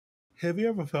Have you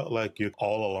ever felt like you're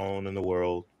all alone in the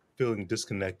world, feeling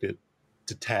disconnected,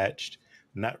 detached,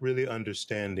 not really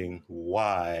understanding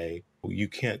why you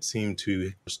can't seem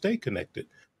to stay connected?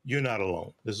 You're not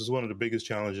alone. This is one of the biggest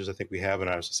challenges I think we have in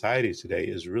our society today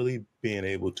is really being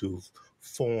able to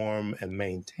form and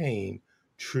maintain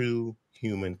true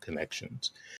human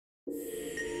connections.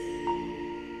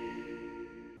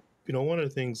 One of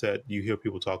the things that you hear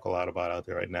people talk a lot about out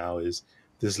there right now is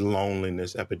this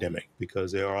loneliness epidemic,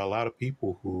 because there are a lot of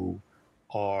people who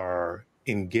are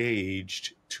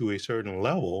engaged to a certain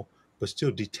level, but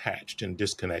still detached and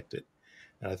disconnected.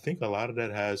 And I think a lot of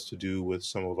that has to do with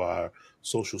some of our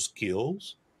social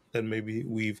skills that maybe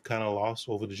we've kind of lost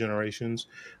over the generations,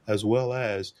 as well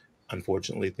as,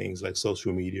 unfortunately, things like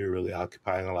social media really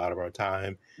occupying a lot of our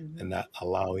time and not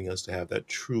allowing us to have that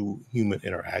true human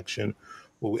interaction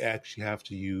where we actually have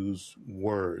to use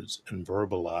words and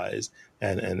verbalize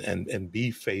and be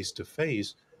face to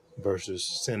face versus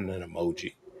send an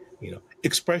emoji.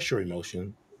 Express your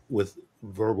emotion with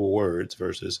verbal words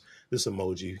versus this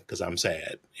emoji because I'm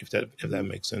sad, if that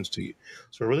makes sense to you.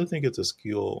 So I really think it's a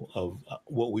skill of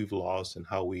what we've lost and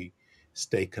how we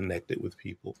stay connected with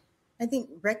people. I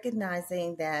think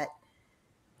recognizing that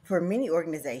for many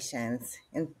organizations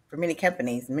and for many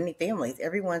companies, many families,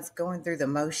 everyone's going through the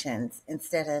motions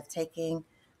instead of taking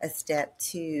a step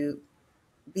to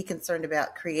be concerned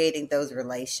about creating those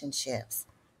relationships.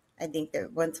 I think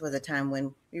that once was a time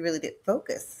when we really did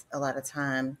focus a lot of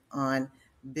time on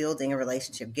building a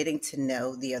relationship, getting to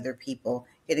know the other people,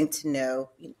 getting to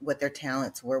know what their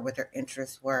talents were, what their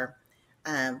interests were,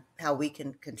 how we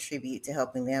can contribute to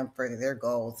helping them further their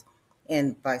goals,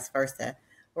 and vice versa.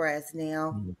 Whereas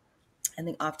now, Mhm. I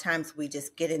think oftentimes we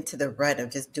just get into the rut of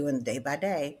just doing day by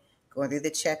day, going through the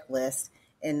checklist,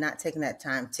 and not taking that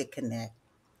time to connect.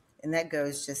 And that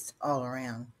goes just all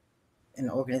around in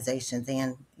organizations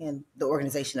and the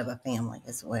organization of a family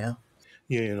as well.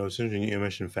 Yeah, it's interesting you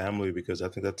mentioned family because I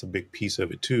think that's a big piece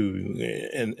of it too,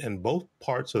 and both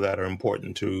parts of that are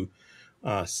important to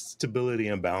stability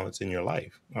and balance in your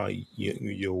life,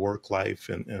 your work life,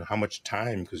 and how much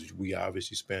time, because we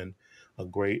obviously spend a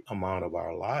great amount of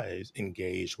our lives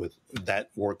engaged with that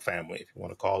work family, if you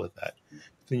want to call it that.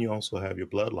 Then you also have your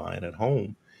bloodline at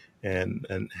home, and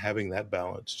having that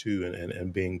balance too,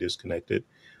 and being disconnected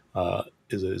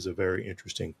is a very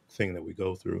interesting thing that we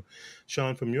go through.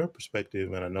 Sean, from your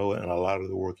perspective, and I know in a lot of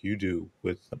the work you do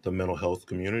with the mental health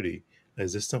community,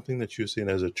 is this something that you're seeing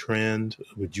as a trend?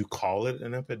 Would you call it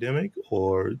an epidemic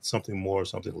or something more or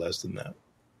something less than that?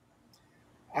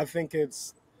 I think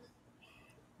it's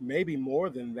maybe more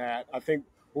than that. I think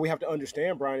what we have to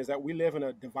understand, Brian, is that we live in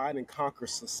a divide and conquer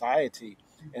society,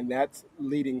 and that's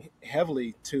leading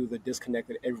heavily to the disconnect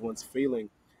that everyone's feeling.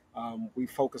 We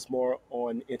focus more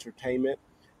on entertainment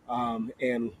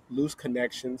and loose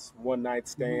connections, one night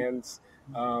stands,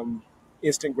 um,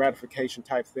 instant gratification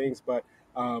type things, but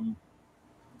um,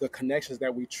 the connections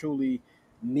that we truly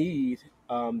need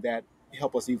that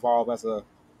help us evolve as a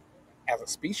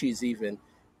species even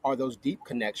are those deep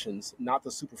connections, not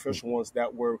the superficial ones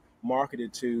that were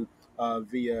marketed to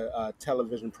via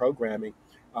television programming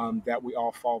that we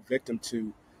all fall victim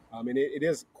to. And it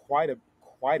is quite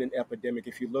an epidemic.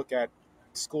 If you look at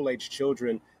school age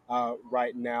children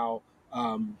right now,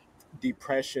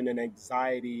 depression and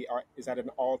anxiety is at an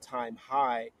all time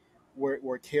high,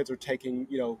 where kids are taking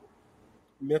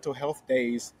mental health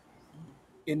days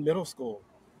in middle school,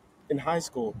 in high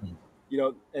school,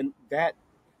 and that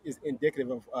is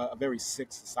indicative of a very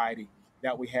sick society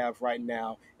that we have right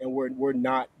now, and we're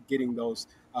not getting those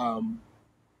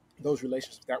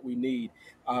relationships that we need.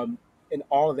 And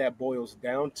all of that boils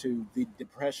down to the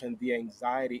depression, the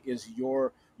anxiety is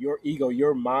your ego,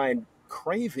 your mind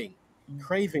craving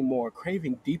more,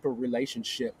 craving deeper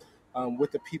relationship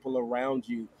with the people around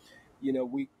you.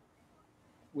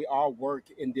 We all work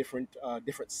in different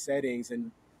settings,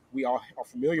 and we all are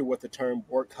familiar with the term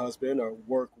work husband or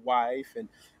work wife and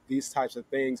these types of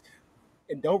things,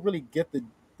 and don't really get the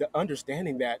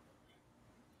understanding that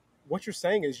what you're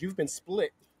saying is you've been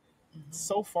split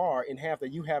so far in half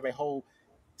that you have a whole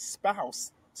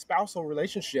spousal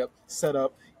relationship set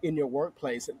up in your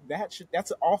workplace.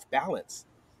 That's off balance.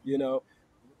 You know,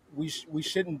 we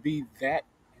shouldn't be that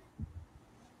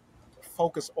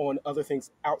focus on other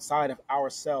things outside of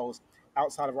ourselves,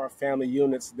 outside of our family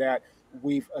units, that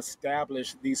we've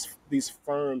established these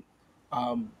firm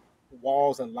um,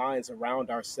 walls and lines around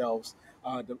ourselves,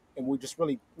 and we just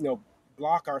really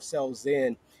block ourselves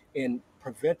in and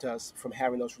prevent us from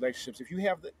having those relationships. If you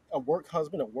have a work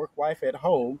husband, a work wife at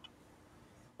home,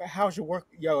 how's your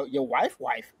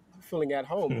wife feeling at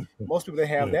home? Most people that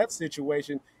have Yeah. that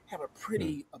situation have a Mm.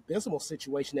 pretty abysmal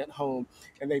situation at home,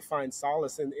 and they find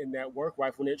solace in that work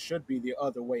life when it should be the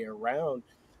other way around.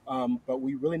 But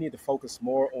we really need to focus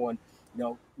more on,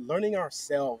 learning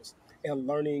ourselves and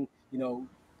learning,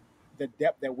 the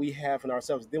depth that we have in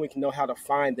ourselves. Then we can know how to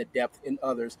find the depth in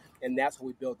others, and that's how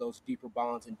we build those deeper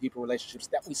bonds and deeper relationships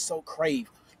that we so crave,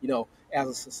 as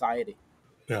a society.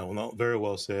 Yeah, well, no, very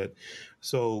well said.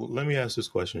 So let me ask this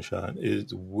question, Sean.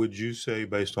 Would you say,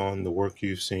 based on the work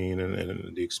you've seen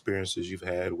and the experiences you've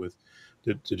had with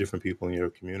the different people in your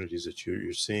communities, that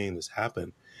you're seeing this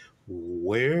happen,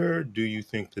 where do you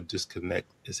think the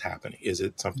disconnect is happening? Is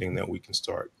it something that we can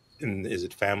start? And is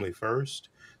it family first?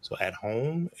 So at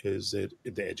home, is it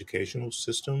the educational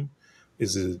system?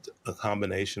 Is it a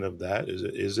combination of that?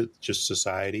 Is it just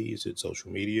society? Is it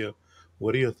social media?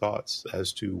 What are your thoughts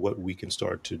as to what we can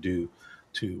start to do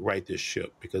to right this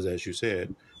ship? Because as you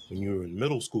said, when you were in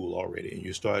middle school already and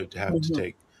you started to have to Mhm.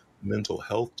 take mental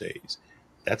health days,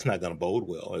 that's not going to bode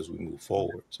well as we move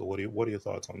forward. So what are your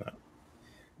thoughts on that?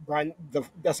 Brian,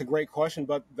 that's a great question,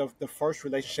 but the first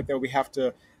relationship that we have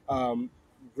to um,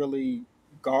 really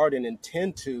guard and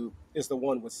intend to is the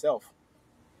one with self.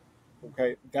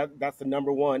 Okay, that's the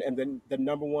number one, and then the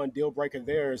number one deal breaker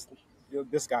there is,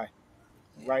 this guy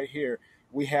Yeah. right here.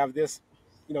 We have this,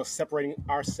 separating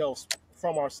ourselves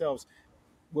from ourselves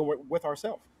when we're with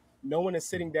ourselves. No one is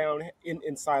sitting down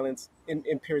in silence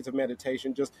in periods of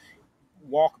meditation. Just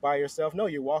walk by yourself. No,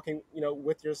 you're walking,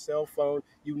 with your cell phone.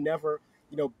 You never,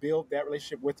 build that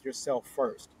relationship with yourself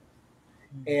first.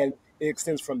 And it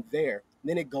extends from there.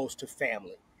 Then it goes to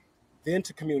family, then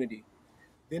to community,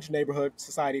 then to neighborhood,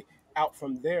 society, out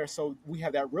from there. So we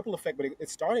have that ripple effect, but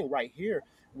it's starting right here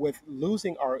with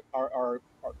losing our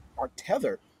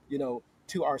tether,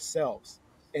 to ourselves.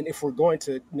 And if we're going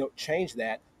to, change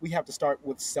that, we have to start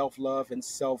with self love and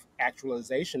self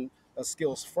actualization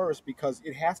skills first, because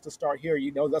it has to start here.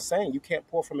 The saying, you can't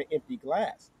pour from an empty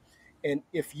glass. And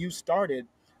if you started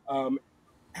um,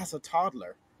 as a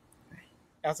toddler,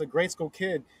 as a grade school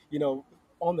kid,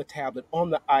 on the tablet, on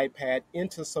the iPad,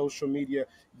 into social media,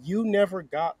 you never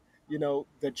got,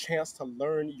 the chance to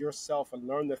learn yourself and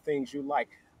learn the things you like.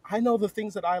 I know the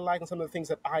things that I like and some of the things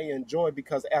that I enjoy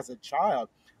because as a child,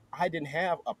 I didn't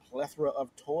have a plethora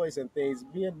of toys and things.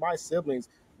 Me and my siblings,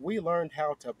 we learned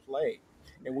how to play.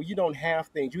 And when you don't have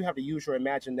things, you have to use your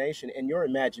imagination, and your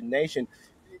imagination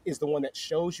is the one that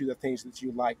shows you the things that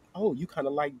you like. Oh, you kind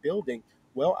of like building.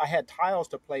 Well, I had tiles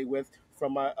to play with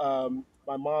from my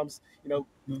mom's,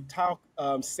 tile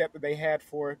set that they had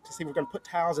for to see if we're going to put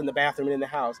tiles in the bathroom and in the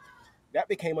house. That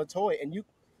became a toy, and you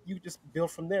just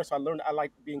build from there. So I learned I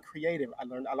like being creative. I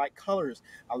learned I like colors.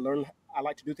 I learned I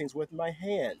like to do things with my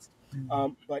hands.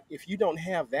 But if you don't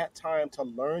have that time to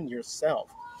learn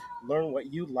yourself, learn what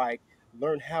you like,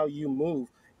 learn how you move,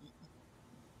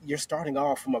 you're starting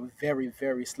off from a very,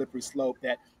 very slippery slope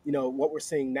that, what we're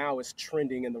seeing now is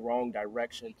trending in the wrong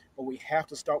direction. But we have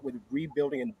to start with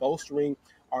rebuilding and bolstering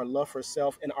our love for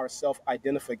self and our self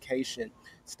identification.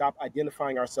 Stop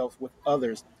identifying ourselves with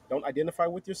others. Don't identify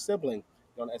with your sibling.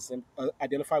 Don't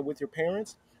identify with your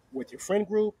parents, with your friend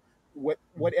group,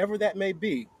 whatever that may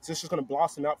be. It's just going to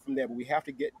blossom out from there. But we have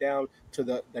to get down to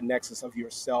the nexus of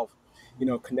yourself,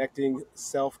 connecting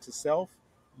self to self,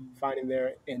 finding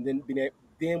there, and then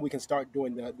then we can start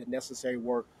doing the necessary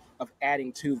work of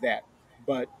adding to that.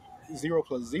 But zero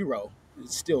plus zero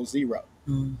is still zero.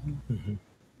 Mhm. Mhm.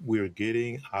 We're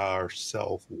getting our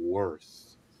self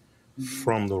worth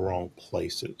from the wrong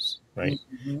places, right?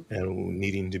 Mhm. And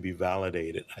needing to be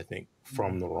validated, I think,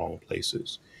 from the wrong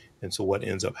places. And so what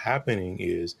ends up happening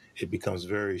is it becomes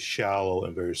very shallow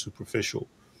and very superficial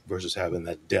versus having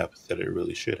that depth that it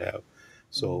really should have.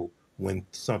 So when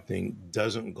something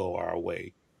doesn't go our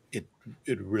way, it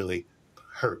it really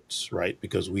hurts, right?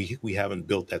 Because we haven't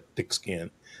built that thick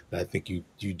skin that I think you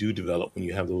do develop when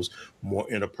you have those more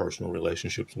interpersonal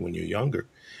relationships when you're younger.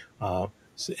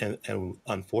 And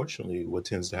unfortunately, what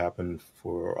tends to happen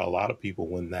for a lot of people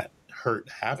when that hurt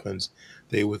happens,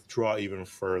 they withdraw even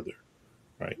further,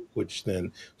 right? Which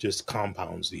then just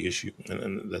compounds the issue.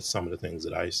 And that's some of the things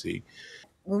that I see.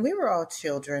 When we were all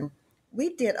children,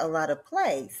 we did a lot of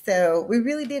play. So we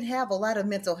really did have a lot of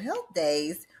mental health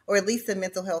days, or at least some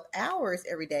mental health hours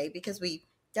every day, because we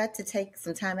got to take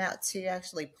some time out to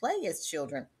actually play as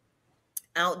children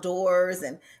outdoors,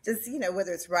 and just,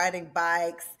 whether it's riding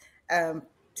bikes, um,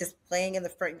 just playing in the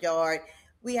front yard.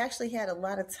 We actually had a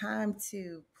lot of time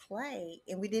to play,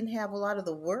 and we didn't have a lot of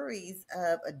the worries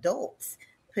of adults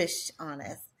pushed on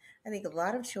us. I think a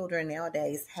lot of children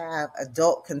nowadays have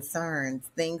adult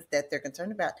concerns, things that they're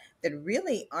concerned about that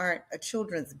really aren't a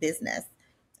children's business.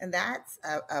 And that's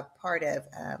a part of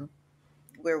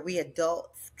where we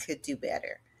adults could do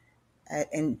better.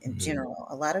 In Mm-hmm. general,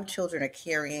 a lot of children are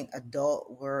carrying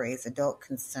adult worries, adult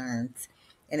concerns,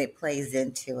 and it plays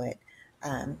into it.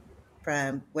 Um,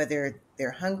 from whether they're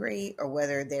hungry or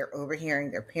whether they're overhearing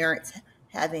their parents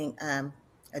having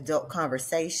adult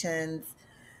conversations,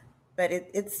 but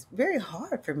it's very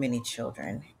hard for many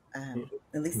children, at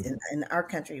least in our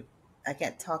country. I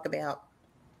can't talk about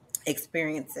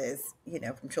experiences,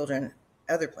 from children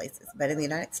other places, but in the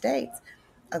United States,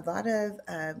 a lot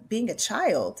of being a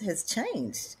child has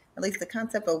changed. At least the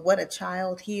concept of what a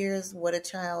child hears, what a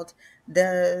child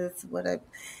does,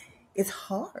 it's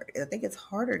hard. I think it's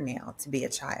harder now to be a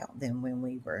child than when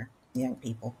we were young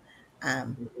people.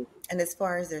 Um, and as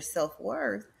far as their self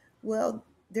worth, well,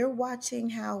 they're watching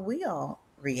how we all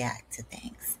react to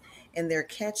things. And they're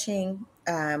catching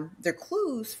their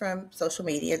clues from social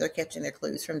media, they're catching their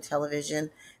clues from television,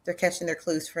 they're catching their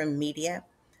clues from media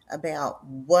about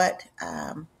what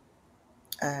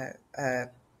a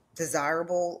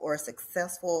desirable or a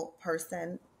successful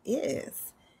person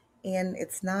is. And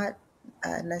it's not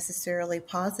necessarily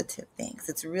positive things.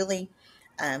 It's really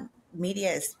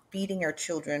media is feeding our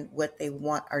children what they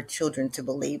want our children to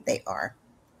believe they are.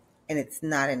 And it's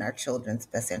not in our children's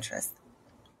best interest.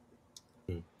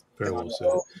 Very Their well said.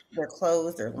 clothes, their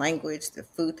clothes, their language, the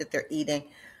food that they're eating,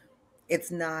 it's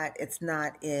not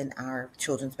in our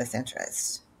children's best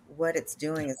interest. What it's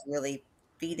doing is really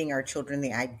feeding our children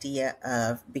the idea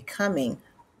of becoming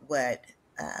what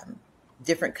um,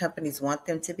 different companies want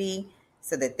them to be,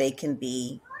 so that they can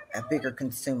be bigger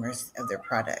consumers of their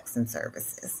products and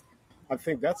services. I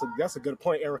think that's a good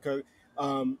point, Erica.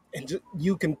 And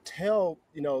you can tell,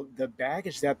 the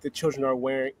baggage that the children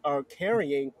are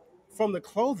carrying from the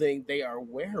clothing they are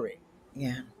wearing.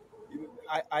 Yeah.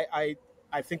 I I I,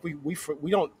 I think we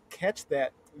don't catch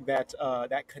that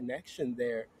connection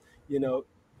there. You know,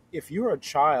 if you're a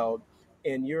child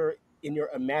and you're in your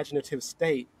imaginative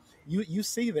state, you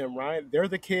see them, right. They're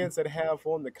the kids that have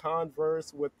on the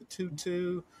Converse with the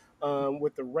tutu,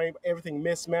 with the rainbow, everything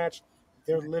mismatched.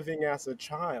 They're Right. living as a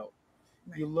child.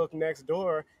 You Right. look next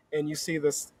door and you see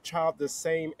this child the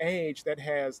same age that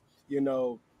has,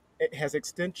 it has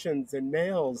extensions and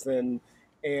nails and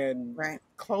Right.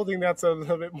 clothing that's a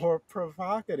little bit more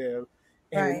provocative.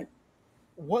 And Right.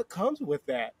 what comes with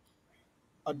that?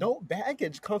 Mhm. Adult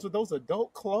baggage comes with those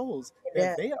adult clothes that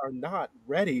Yeah. they are not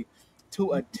ready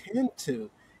to attend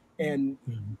to. Mhm. And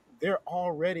Mhm. they're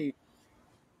already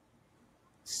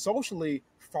socially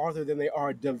farther than they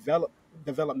are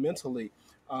developmentally,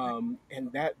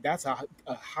 and that's a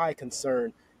high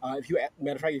concern. If you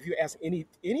matter of fact, if you ask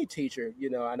any teacher,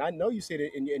 and I know you see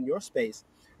it in your space,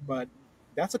 but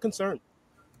that's a concern.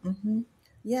 Hmm.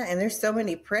 Yeah, and there's so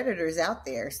many predators out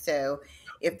there. So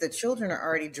if the children are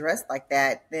already dressed like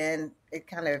that, then it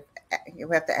kind of, you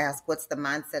have to ask, what's the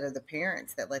mindset of the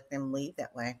parents that let them lead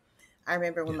that way? I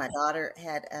remember when Yeah. my daughter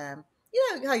had,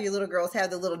 how your little girls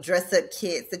have the little dress up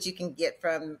kits that you can get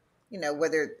from,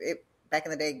 whether it back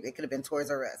in the day it could have been Toys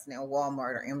R Us, now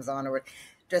Walmart or Amazon or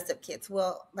dress up kits.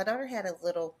 Well, my daughter had a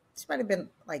little. She might have been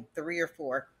like 3 or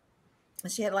 4,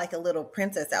 she had like a little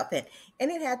princess outfit, and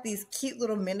it had these cute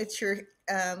little miniature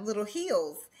little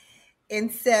heels.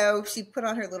 And so she put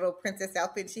on her little princess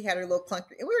outfit. She had her little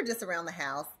clunker, and we were just around the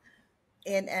house.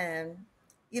 And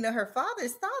her father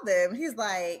saw them. He's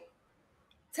like,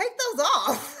 "Take those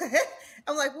off."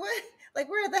 I'm like, "What?" Like,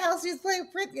 we're at the house. She's playing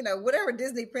whatever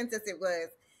Disney princess it was.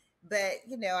 But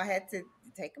I had to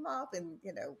take them off, and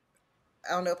I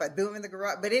don't know if I threw them in the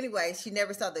garage, but anyway, she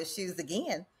never saw those shoes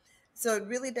again. So it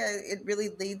really does. It really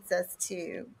leads us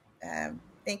to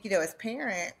think, as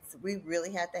parents, we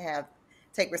really have to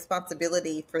take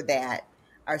responsibility for that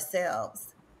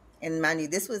ourselves. And mind you,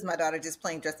 this was my daughter just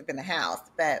playing dress up in the house,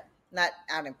 but not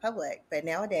out in public. But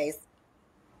nowadays,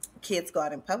 kids go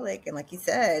out in public and, like you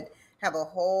said, have a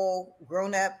whole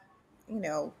grown up,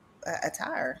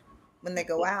 attire when they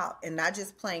go out, and not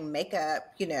just playing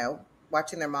makeup,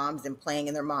 watching their moms and playing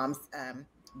in their moms'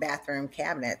 bathroom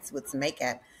cabinets with some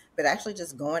makeup, but actually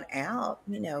just going out,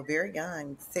 very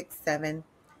young, 6, 7,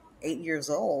 8 years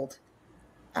old,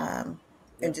 um,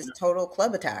 Yeah. and just total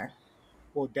club attire.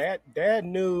 Well, dad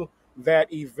knew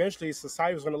that eventually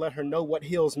society was going to let her know what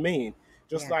heels mean.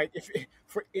 Just Yeah. like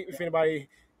if anybody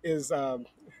is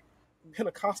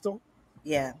Pentecostal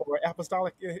Yeah. or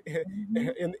apostolic Hmm.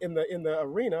 in the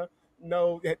arena,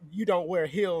 know that you don't wear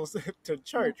heels to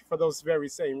church for those very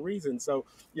same reasons. So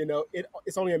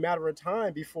it's only a matter of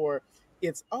time before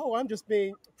it's, oh, I'm just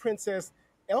being Princess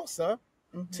Elsa,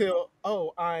 Hmm. till,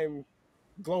 oh, I'm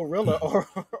Glorilla or,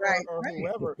 Right. or Right.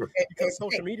 whoever, because It social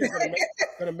takes. media is going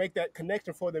to make that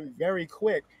connection for them very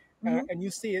quick. Hmm. And you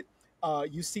see it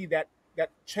you see that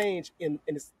change in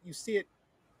you see it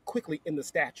quickly in the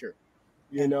stature.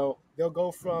 You Yeah. know, they'll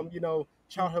go from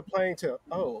childhood playing to,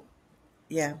 oh,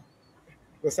 Yeah.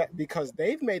 what's that? Because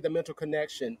they've made the mental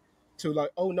connection to,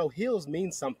 like, oh no, heels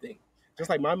mean something. Just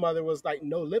like my mother was like,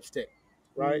 no lipstick,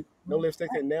 right? No Mhm. lipstick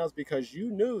and nails, because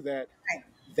you knew that Right.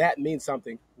 that means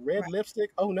something. Red Right.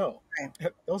 lipstick, oh no,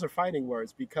 Right. those are fighting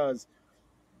words, because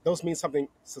those mean something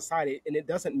society, and it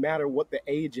doesn't matter what the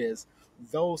age is.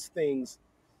 Those things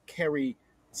carry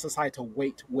societal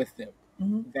weight with them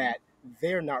Mhm. that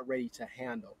they're not ready to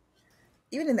handle.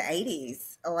 Even in the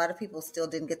 80s, a lot of people still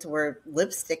didn't get to wear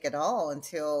lipstick at all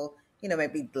until,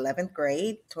 maybe 11th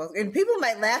grade, 12th. And people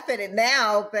might laugh at it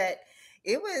now, but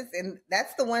and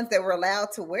that's the ones that were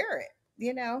allowed to wear it,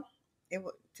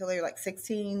 till they were like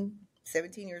 16,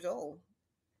 17 years old.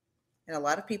 And a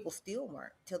lot of people still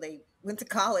weren't till they went to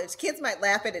college. Kids might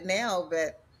laugh at it now,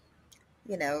 but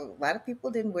a lot of people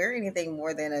didn't wear anything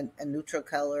more than a neutral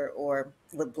color or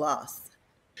lip gloss.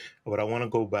 But I want to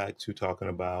go back to talking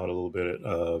about a little bit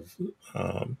of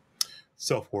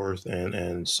self worth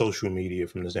and social media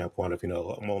from the standpoint of,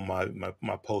 well,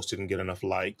 my post didn't get enough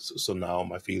likes, so now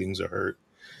my feelings are hurt.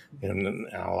 And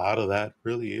a lot of that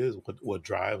really is what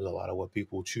drives a lot of what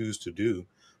people choose to do,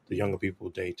 the younger people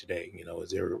day to day, is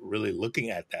they're really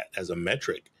looking at that as a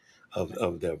metric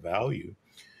of their value.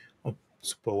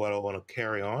 But what I want to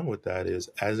carry on with that is,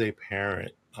 as a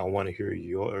parent, I want to hear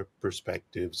your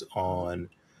perspectives on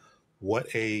what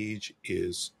age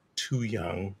is too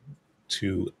young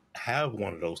to have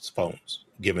one of those phones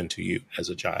given to you as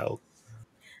a child.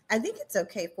 I think it's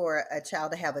okay for a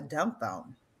child to have a dumb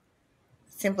phone,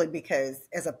 simply because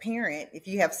as a parent, if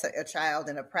you have a child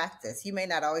in a practice, you may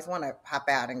not always want to pop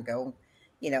out and go,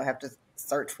 have to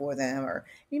search for them, or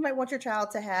you might want your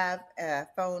child to have a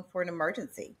phone for an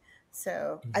emergency.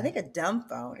 So I think a dumb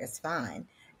phone is fine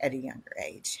at a younger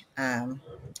age.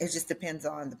 It just depends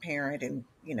on the parent and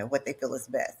what they feel is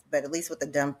best. But at least with a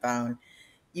dumb phone,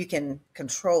 you can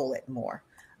control it more.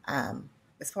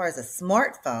 As far as a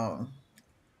smartphone,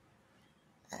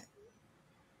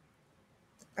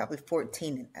 probably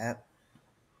 14 and up.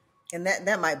 And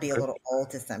that might be a Okay. little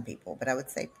old to some people, but I would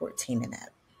say 14 and up.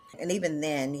 And even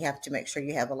then, you have to make sure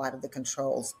you have a lot of the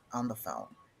controls on the phone.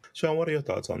 Sean, what are your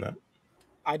thoughts on that?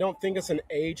 I don't think it's an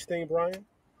age thing, Brian.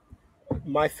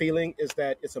 My feeling is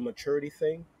that it's a maturity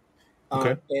thing,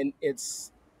 Okay. and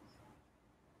it's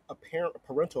a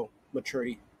parental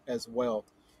maturity as well.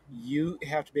 You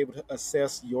have to be able to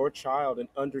assess your child and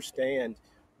understand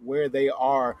where they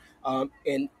are, Yeah.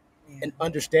 and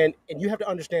understand, and you have to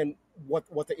understand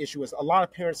what the issue is. A lot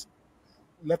of parents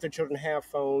let their children have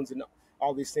phones and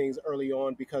all these things early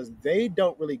on because they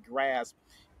don't really grasp.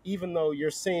 Even though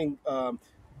you're seeing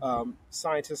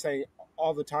scientists saying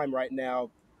all the time right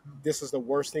now, this is the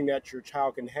worst thing that your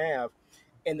child can have,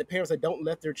 and the parents that don't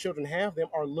let their children have them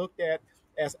are looked at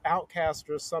as outcasts,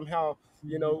 or somehow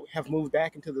have moved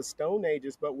back into the stone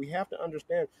ages. But we have to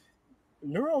understand,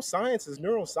 neuroscience is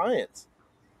neuroscience.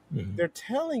 Mm-hmm. They're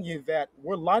telling you that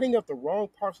we're lighting up the wrong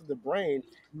parts of the brain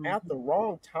at the Mhm.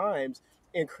 wrong times,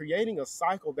 and creating a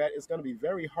cycle that is going to be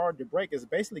very hard to break. Is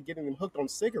basically getting them hooked on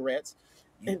cigarettes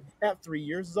Yeah. and at 3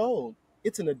 years old.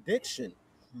 It's an addiction.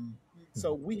 Mhm.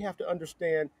 So we have to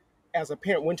understand as a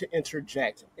parent when to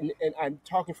interject. And I'm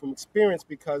talking from experience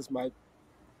because my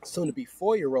soon to be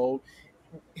 4 year old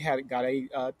had got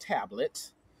a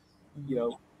tablet, you Mhm.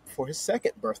 know, for his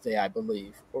second birthday, I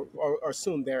believe, or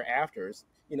soon thereafter.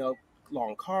 You know,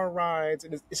 long car rides,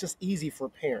 and it's just easy for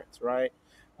parents, right?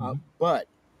 Mm-hmm. But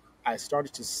I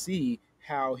started to see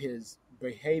how his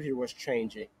behavior was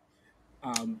changing.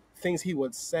 Things he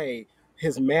would say,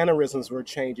 his mannerisms were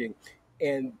changing,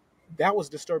 and that was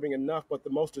disturbing enough. But the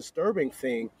most disturbing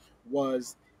thing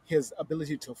was his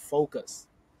ability to focus,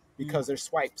 Mhm. because there's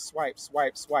swipe, swipe,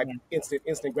 swipe, swipe, Yeah.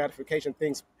 instant gratification,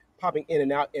 things popping in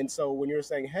and out. And so when you're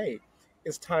saying, "Hey,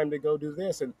 it's time to go do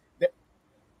this," and that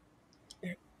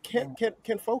Yeah.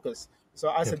 can't focus. So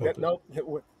I Can't said that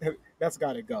focus. no, that's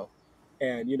got to go.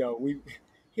 And we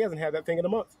he hasn't had that thing in a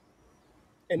month,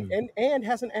 and Mm-hmm. and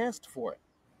hasn't asked for it.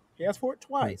 He asked for it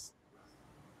twice.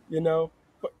 you know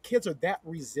but kids are that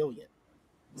resilient.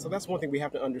 So that's one thing we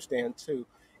have to understand too.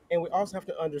 And we also have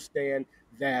to understand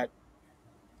that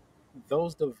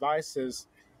those devices,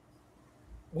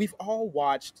 we've all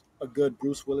watched a good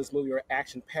Bruce Willis movie or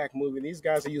action packed movie. These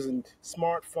guys are using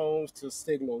smartphones to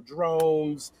signal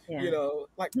drones. Yeah.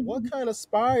 Like, what Mhm. kind of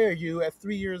spy are you at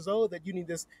 3 years old that you need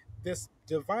this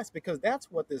device? Because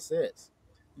that's what this is.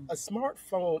 A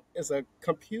smartphone is a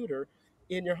computer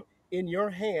in your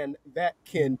hand that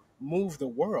can move the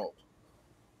world.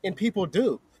 And people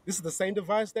do. This is the same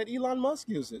device that Elon Musk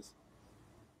uses.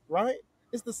 right?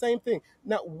 It's the same thing.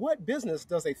 Now, what business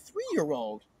does a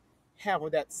 3-year-old have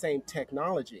with that same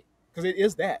technology? Because it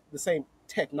is that, the same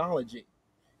technology.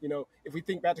 If we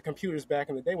think back to computers back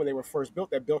in the day when they were first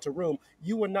built, that built a room,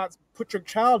 you would not put your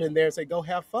child in there and say, go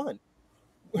have fun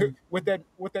with that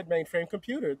mainframe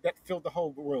computer that filled the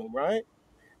whole room, right?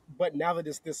 But now that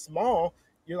it's this small,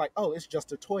 you're like, oh, it's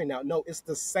just a toy now. No, it's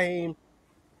the same,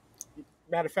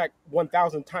 matter of fact,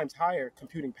 1,000 times higher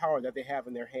computing power that they have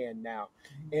in their hand now.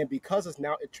 And because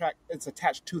it's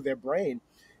attached to their brain,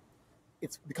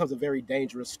 it becomes a very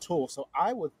dangerous tool. So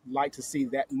I would like to see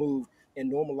that move and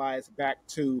normalize back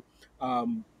to,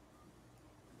 um,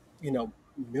 you know,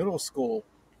 middle school,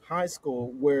 high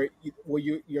school, where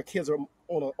your kids are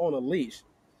on a leash.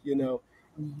 You know,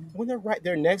 Mhm. when they're right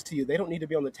there next to you, they don't need to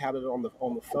be on the tablet or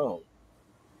on the phone,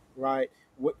 right?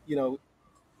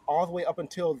 All the way up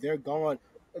until they're gone.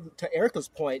 To Erica's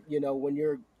point, when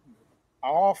you're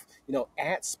off,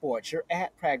 at sports, you're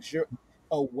at practice, you're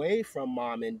away from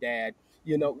mom and dad,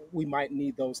 we might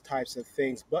need those types of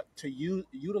things. But to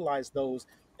utilize those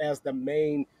as the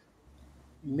main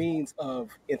means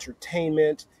of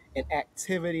entertainment and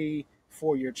activity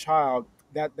for your child,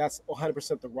 that's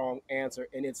 100% the wrong answer,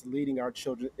 and it's leading our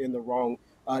children in the wrong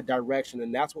direction.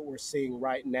 And that's what we're seeing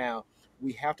right now.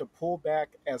 We have to pull back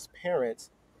as parents,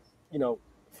 you know,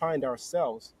 find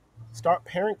ourselves, start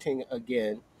parenting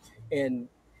again, and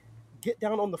get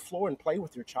down on the floor and play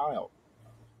with your child.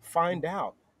 Find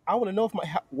out. I want to know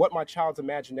what my child's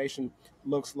imagination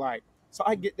looks like. So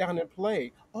I get down and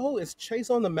play. Oh, is Chase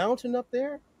on the mountain up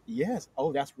there? Yes.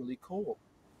 Oh, that's really cool.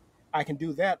 I can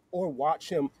do that, or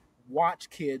watch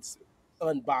kids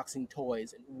unboxing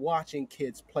toys and watching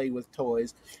kids play with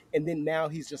toys. And then now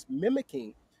he's just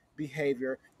mimicking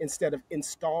behavior instead of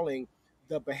installing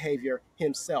the behavior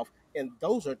himself. And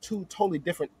those are two totally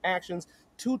different actions,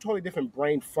 two totally different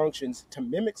brain functions, to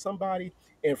mimic somebody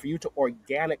and for you to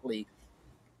organically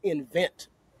invent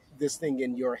this thing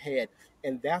in your head.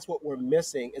 And that's what we're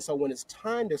missing. And so when it's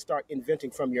time to start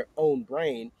inventing from your own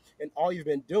brain, and all you've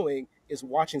been doing is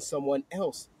watching someone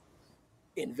else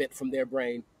invent from their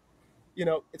brain,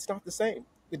 it's not the same.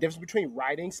 The difference between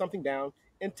writing something down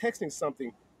and texting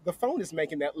something, the phone is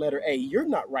making that letter A. You're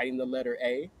not writing the letter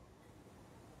A,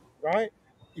 right?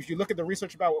 If you look at the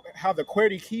research about how the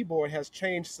QWERTY keyboard has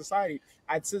changed society,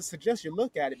 I'd suggest you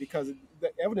look at it, because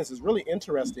the evidence is really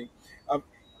interesting.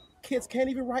 Kids can't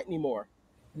even write anymore,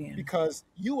 Yeah. because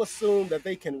you assume that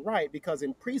they can write because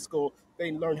in preschool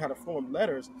they learn how to form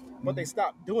letters, but they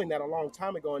stopped doing that a long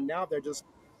time ago, and now they're just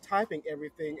typing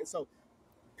everything. And so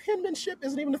penmanship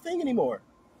isn't even a thing anymore,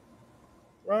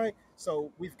 right?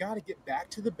 So we've got to get back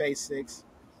to the basics,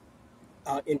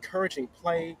 encouraging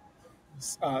play,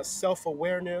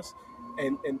 self-awareness,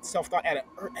 and self-thought at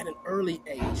an early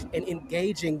age, and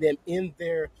engaging them in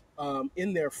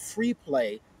their free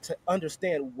play to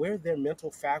understand where their mental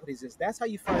faculties is. That's how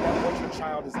you find out what your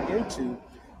child is into,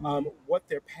 what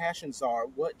their passions are,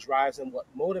 what drives them, what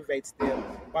motivates them,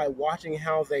 by watching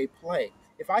how they play.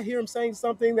 If I hear them saying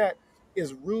something that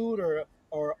is rude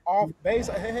or off base,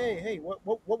 hey,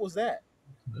 what was that?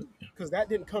 Because that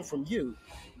didn't come from you.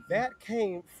 That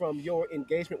came from your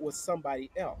engagement with somebody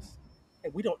else.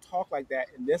 And we don't talk like that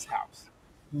in this house.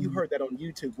 You Mhm. heard that on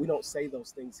YouTube. We don't say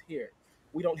those things here.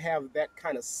 We don't have that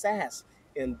kind of sass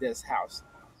in this house,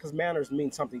 because manners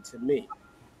mean something to me.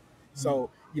 So,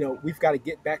 we've got to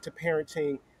get back to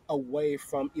parenting away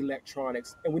from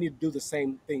electronics, and we need to do the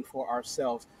same thing for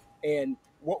ourselves. And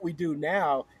what we do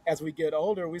now, as we get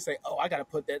older, we say, oh, I got to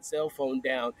put that cell phone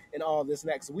down and all this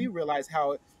next. We realize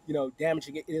how,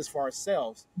 damaging it is for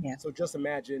ourselves. Yeah. So just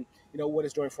imagine, what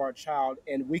it's doing for our child,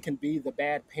 and we can be the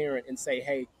bad parent and say,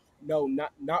 hey, no,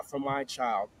 not for my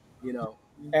child. You know,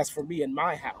 as for me and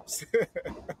my house,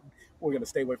 we're going to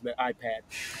stay away from the iPad.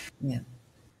 Yeah.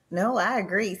 No, I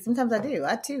agree. Sometimes I do.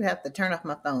 I too have to turn off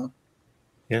my phone.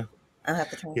 Yeah. I have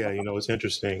to turn off Yeah. my phone. It's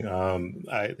interesting.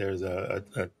 There's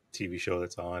a TV show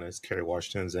that's on. It's Kerry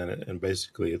Washington's in it. And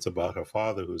basically, it's about her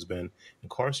father who's been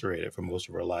incarcerated for most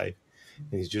of her life.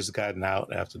 And he's just gotten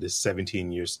out after this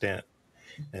 17-year stint.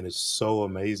 And it's so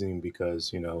amazing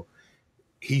because,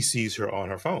 he sees her on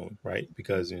her phone, right?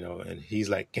 Because, and he's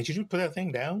like, can't you just put that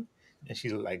thing down? And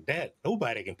she's like, Dad,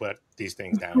 nobody can put these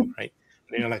things down, right?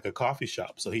 And they're like a coffee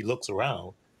shop. So he looks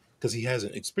around because he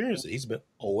hasn't experienced it. He's been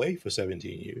away for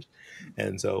 17 years.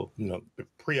 And so,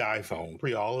 pre iPhone,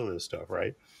 pre all of this stuff,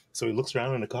 right? So he looks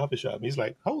around in the coffee shop and he's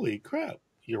like, holy crap,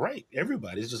 you're right.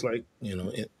 Everybody's just like,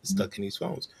 stuck in these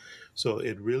phones. So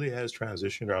it really has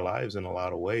transitioned our lives in a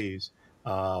lot of ways.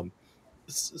 Um,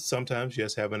 Sometimes,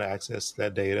 yes, having access to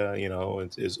that data,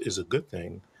 is a good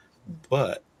thing.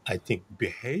 But I think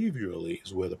behaviorally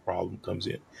is where the problem comes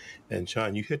in. And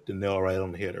Sean, you hit the nail right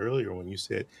on the head earlier when you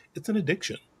said it's an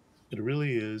addiction. It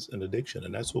really is an addiction,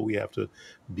 and that's what we have to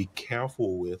be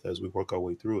careful with as we work our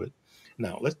way through it.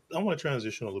 Now, I want to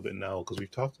transition a little bit now because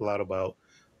we've talked a lot about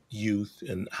youth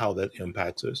and how that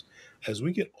impacts us. As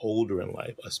we get older in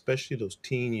life, especially those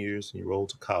teen years and you roll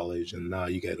to college and now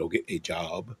you got to go get a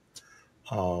job,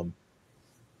 um,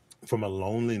 from a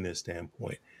loneliness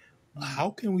standpoint, how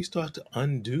can we start to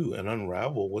undo and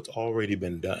unravel what's already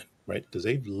been done, right? Because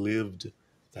they've lived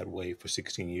that way for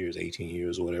 16 years, 18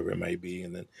 years, whatever it might be,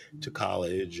 and then to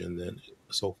college and then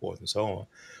so forth and so on.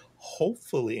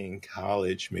 Hopefully, in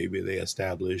college, maybe they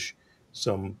establish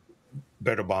some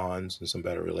better bonds and some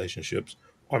better relationships,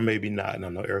 or maybe not. And I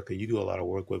know, Erica, you do a lot of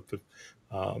work with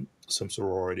some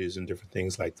sororities and different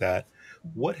things like that.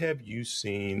 What have you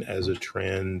seen as a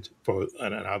trend for,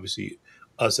 and obviously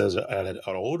us at an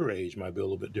older age might be a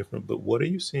little bit different, but what are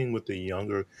you seeing with the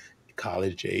younger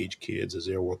college age kids as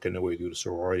they're working their way through the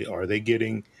sorority? Are they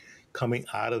coming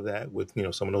out of that with,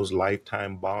 some of those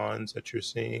lifetime bonds that you're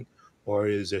seeing? Or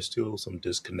is there still some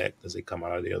disconnect as they come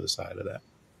out of the other side of that?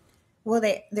 Well,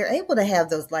 they're able to have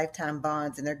those lifetime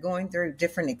bonds, and they're going through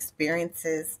different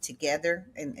experiences together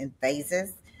in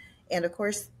phases. And of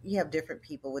course, you have different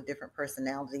people with different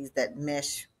personalities that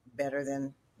mesh better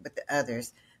than with the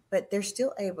others, but they're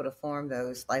still able to form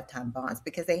those lifetime bonds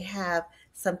because they have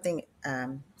something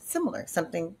similar,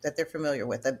 something that they're familiar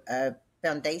with, a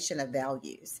foundation of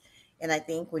values. And I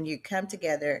think when you come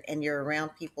together and you're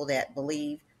around people that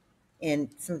believe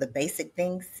in some of the basic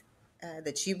things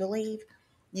that you believe,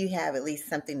 you have at least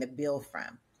something to build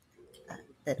from.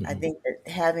 That I Mm-hmm. think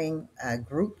that having a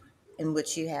group in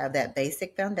which you have that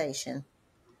basic foundation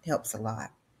helps a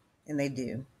lot, and they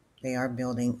do. They are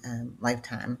building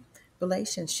lifetime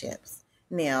relationships.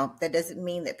 Now, that doesn't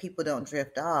mean that people don't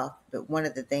drift off, but one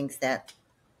of the things that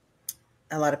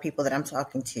a lot of people that I've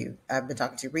been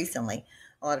talking to recently,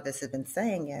 a lot of us have been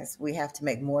saying is we have to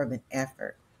make more of an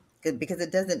effort because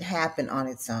it doesn't happen on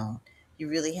its own. You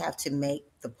really have to make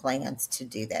the plans to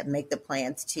do that. Make the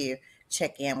plans to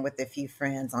check in with a few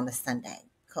friends on a Sunday,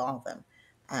 call them,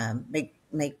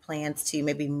 make plans to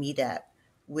maybe meet up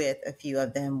with a few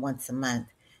of them once a month.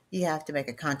 You have to make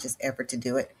a conscious effort to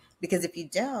do it because if you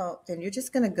don't, then you're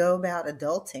just going to go about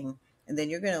adulting and then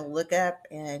you're going to look up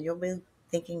and you'll be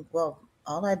thinking, well,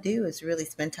 all I do is really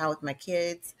spend time with my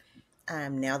kids.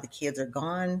 Now the kids are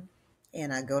gone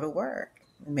and I go to work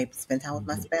and maybe spend time with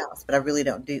my Mm-hmm. spouse, but I really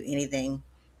don't do anything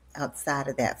outside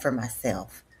of that for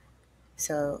myself.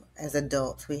 So as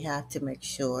adults, we have to make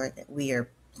sure that we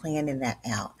are planning that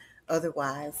out.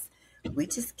 Otherwise, we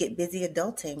just get busy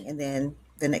adulting and then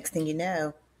the next thing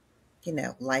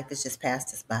life has just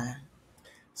passed us by.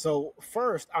 So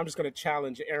first, I'm just going to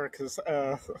challenge Erica's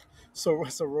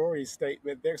sorority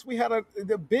statement there. 'Cause we had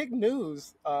the big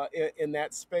news in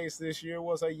that space this year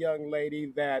was a young lady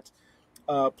that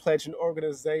pledged an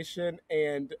organization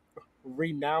and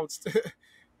renounced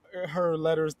her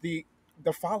letters the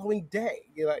following day.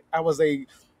 Like I was a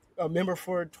member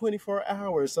for 24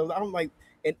 hours, so I'm like,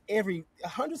 and every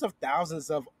hundreds of thousands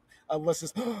of us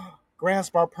just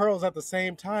grasp our pearls at the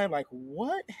same time. Like,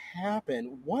 what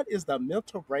happened? What is the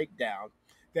mental breakdown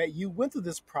that you went through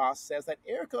this process that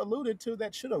Erica alluded to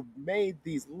that should have made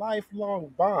these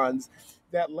lifelong bonds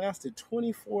that lasted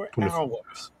 24 24.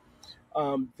 hours?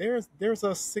 There's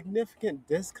a significant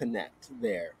disconnect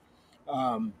there.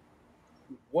 Um,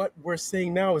 what we're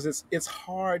seeing now is it's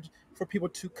hard for people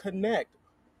to connect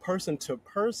person to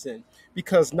person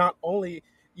because not only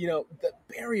the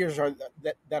barriers are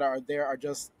that are there are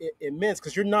just immense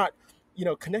because you're not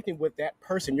connecting with that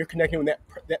person, you're connecting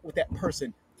with that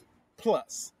person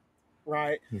plus,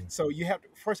 right? Mm-hmm. So you have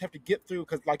to get through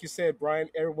because, like you said, Brian,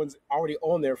 everyone's already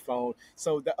on their phone.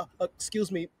 So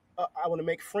excuse me, I want to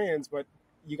make friends, but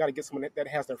you got to get someone that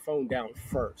has their phone down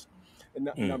first.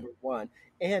 Number one,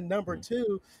 and number Mm-hmm.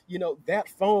 two, that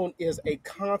phone is a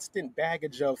constant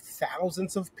baggage of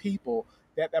thousands of people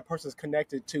that person is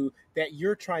connected to that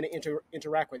you're trying to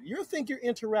interact with. You think you're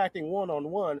interacting one on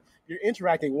one, you're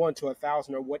interacting one to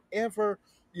 1,000 or whatever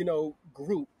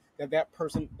group that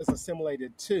person is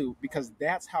assimilated to, because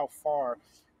that's how far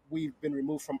we've been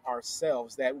removed from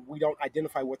ourselves, that we don't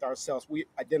identify with ourselves, we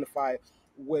identify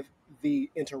with the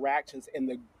interactions and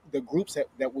the groups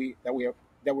that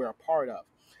we're a part of.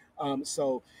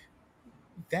 So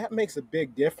that makes a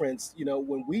big difference.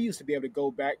 When we used to be able to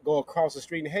go across the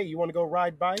street and, hey, you want to go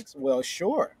ride bikes? Well,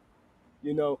 sure.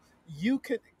 you know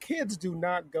kids do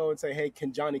not go and say, hey,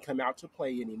 can Johnny come out to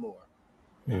play anymore?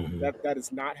 Mm-hmm. That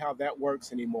is not how that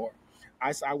works anymore.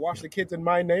 I watch the kids in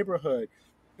my neighborhood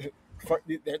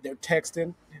they're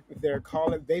texting, they're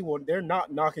calling. They're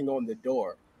not knocking on the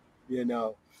door. You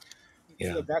know, so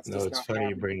Yeah, that's no, just it's not funny you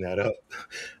happening. bring that up.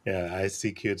 Yeah, I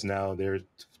see kids now, they're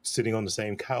sitting on the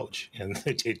same couch and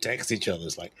they text each other.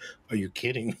 It's like, are you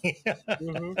kidding me?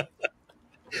 Hmm.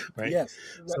 Right? Yes,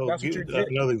 So, that's what you're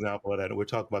getting. another example of that, we're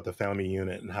talking about the family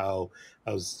unit and how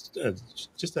I was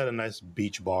just at a nice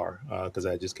beach bar because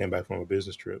I just came back from a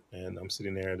business trip and I'm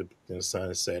sitting there, the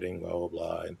sun is setting, blah, blah,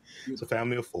 blah. And it's a Beautiful.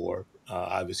 family of four,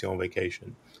 obviously on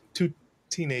vacation. Two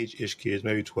teenage ish kids,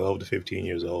 maybe 12 to 15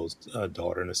 years old, a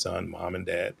daughter and a son, mom and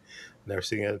dad. And they're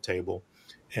sitting at a table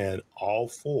and all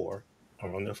four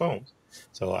are on their phones.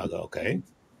 So I go, okay,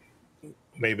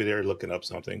 maybe they're looking up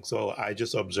something. So I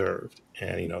just observed,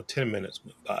 and 10 minutes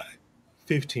went by,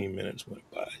 15 minutes went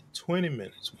by, 20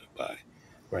 minutes went by,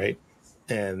 right?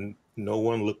 And no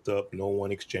one looked up, no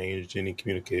one exchanged any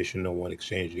communication, no one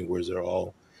exchanged any words. They're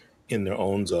all in their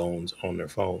own zones on their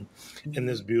phone. In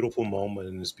this beautiful moment,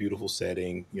 in this beautiful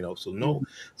setting, so no, Mhm.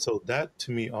 so that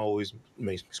to me always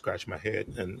makes me scratch my head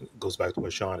and goes back to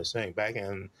what Sean is saying. Back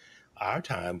in our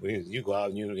time, you go out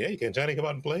and you can Johnny come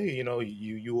out and play,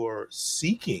 you are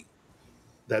seeking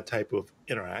that type of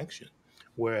interaction.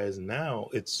 Whereas now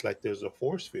it's like there's a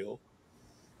force field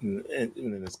and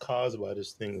it's caused by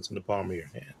this thing that's in the palm of your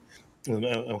hand.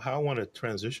 And how I want to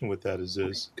transition with that is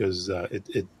this, because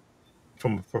it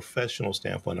from a professional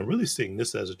standpoint, I'm really seeing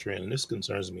this as a trend, and this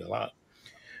concerns me a lot.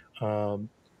 Um,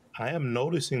 I am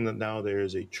noticing that now there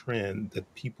is a trend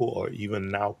that people are even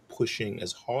now pushing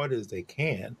as hard as they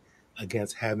can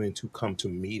against having to come to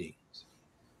meetings,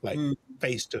 like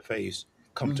face to face,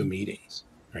 come to Mm-hmm. meetings,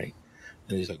 right?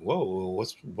 And he's like, "Whoa,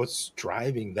 what's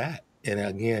driving that?" And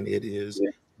again, it is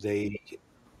they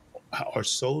are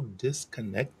so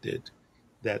disconnected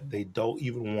that they don't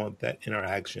even want that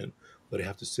interaction, but they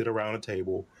have to sit around a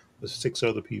table with six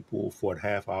other people for a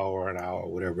half hour, an hour,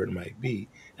 whatever it might be,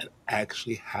 and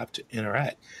actually have to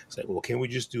interact. It's like, well, can we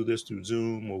just do this through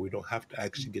Zoom, or we don't have to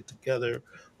actually get together,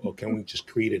 or can we just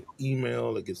create an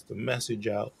email that gets the message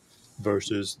out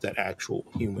versus that actual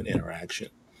human interaction?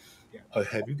 Yeah.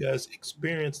 Have you guys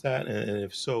experienced that? And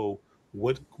if so,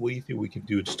 what do you think we can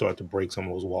do to start to break some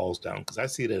of those walls down? Because I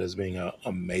see that as being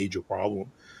a major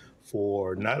problem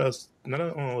for not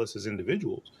only us as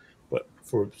individuals, but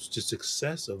for the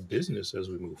success of business as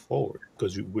we move forward.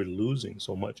 Because we're losing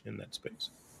so much in that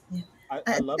space. Yeah. I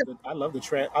I love think I love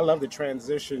the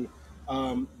transition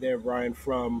there, Brian,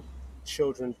 from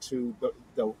children to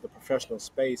the professional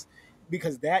space,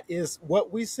 because that is what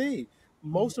we see.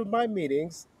 Most of my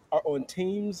meetings are on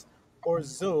Teams or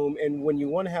Zoom, and when you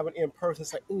want to have an in person,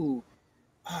 it's like, ooh,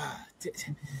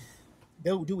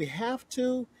 do we have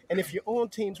to? And if you're on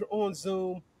Teams or on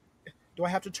Zoom, do I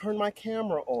have to turn my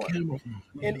camera on? Camera.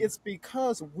 And Yeah. it's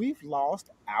because we've lost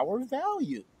our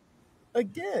value.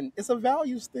 Again, it's a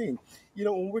values thing.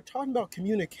 When we're talking about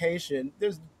communication,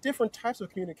 there's different types of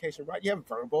communication, right? You have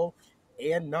verbal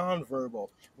and nonverbal.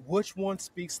 Which one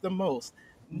speaks the most?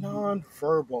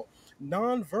 Nonverbal.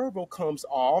 Nonverbal comes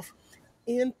off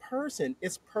in person.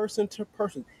 It's person to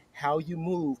person. How you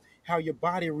move, how your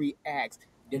body reacts.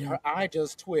 Did her eye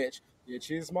just twitch? Did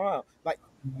she smile? Like,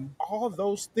 all of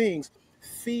those things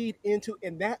feed into,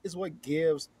 and that is what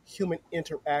gives human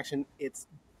interaction its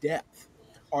depth,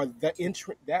 or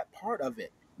that part of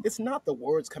it. It's not the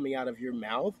words coming out of your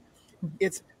mouth.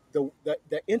 It's the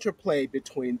interplay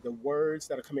between the words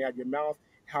that are coming out of your mouth,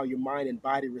 how your mind and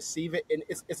body receive it, and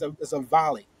it's a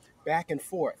volley back and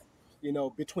forth.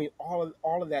 Between all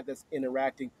of that that's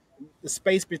interacting, the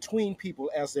space between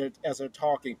people as they're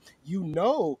talking.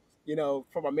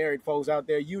 From our married folks out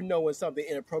there, when something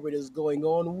inappropriate is going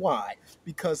on. Why?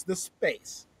 Because the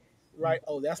space, right?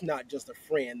 Oh, that's not just a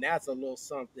friend. That's a little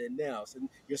something else, and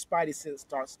your spidey sense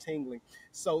starts tingling.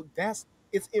 So that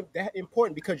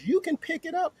important, because you can pick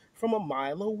it up from a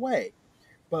mile away.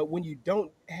 But when you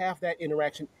don't have that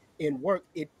interaction in work,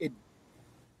 it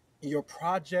your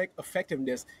project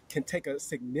effectiveness can take a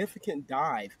significant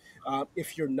dive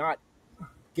if you're not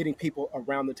getting people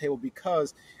around the table.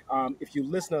 Because if you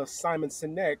listen to Simon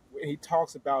Sinek, when he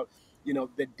talks about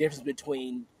the difference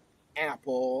between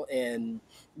Apple and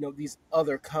these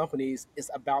other companies, is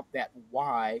about that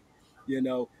why. You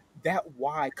know that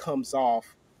why comes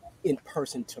off in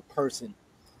person to person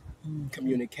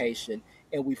communication,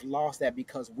 and we've lost that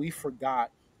because we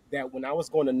forgot that when I was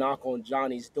going to knock on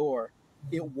Johnny's door,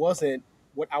 it wasn't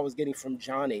what I was getting from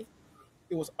Johnny,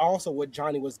 it was also what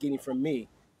Johnny was getting from me.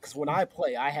 Because when I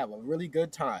play, I have a really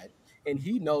good time. And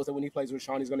he knows that when he plays with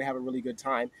Sean, he's going to have a really good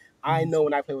time. I know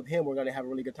when I play with him, we're going to have a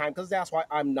really good time, because that's why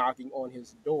I'm knocking on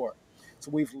his door. So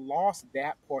we've lost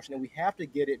that portion, and we have to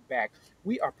get it back.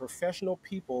 We are professional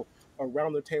people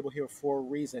around the table here for a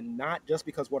reason, not just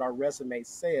because what our resume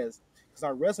says, because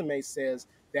our resume says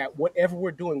that whatever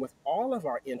we're doing with all of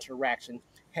our interaction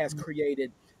has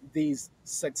created these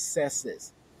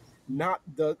successes, not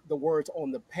the words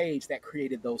on the page that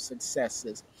created those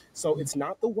successes. So it's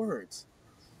not the words,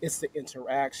 it's the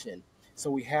interaction. So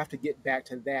we have to get back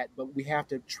to that, but we have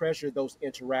to treasure those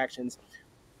interactions.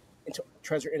 And to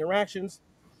treasure interactions,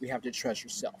 we have to treasure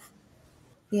self.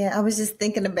 Yeah, I was just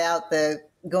thinking about the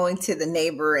going to the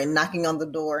neighbor and knocking on the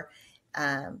door,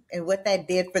 and what that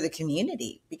did for the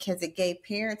community, because it gave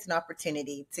parents an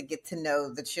opportunity to get to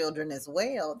know the children as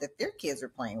well that their kids are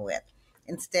playing with,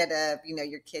 instead of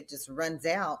your kid just runs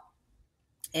out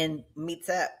and meets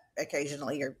up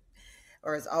occasionally,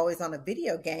 or is always on a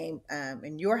video game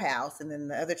in your house, and then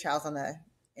the other child's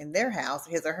in their house,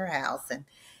 his or her house, and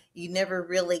you never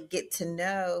really get to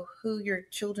know who your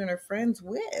children are friends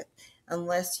with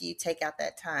unless you take out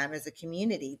that time as a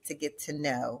community to get to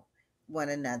know one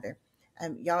another.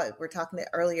 Y'all were talking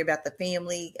earlier about the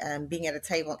family being at a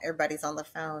table and everybody's on the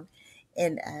phone,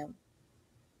 and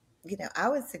I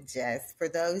would suggest for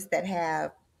those that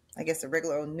have, I guess, a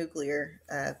regular old nuclear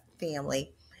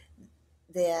family,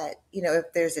 that if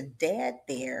there's a dad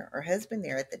there or husband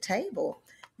there at the table,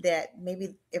 that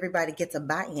maybe everybody gets a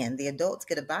buy-in, the adults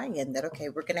get a buy-in, that okay,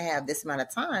 we're going to have this amount of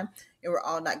time, and we're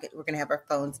going to have our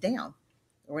phones down,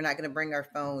 we're not going to bring our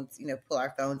phones, pull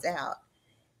our phones out.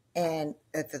 And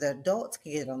if the adults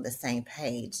can get on the same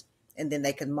page, and then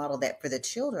they can model that for the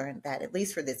children, that at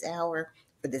least for this hour,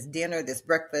 for this dinner, this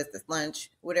breakfast, this lunch,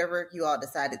 whatever you all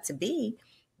decided to be,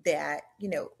 that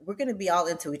we're going to be all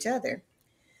into each other.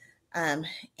 And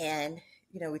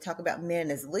we talk about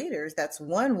men as leaders. That's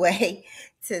one way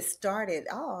to start it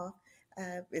off,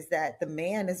 is that the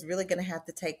man is really going to have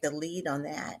to take the lead on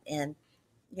that. And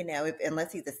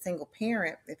unless he's a single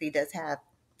parent, if he does have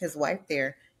his wife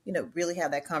there, really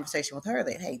have that conversation with her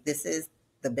that, hey, this is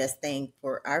the best thing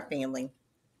for our family.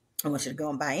 I want you to go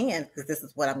and buy in, because this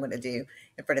is what I'm going to do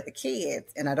in front of the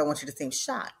kids, and I don't want you to seem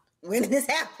shocked when this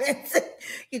happens.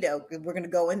 We're going to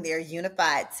go in there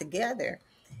unified together.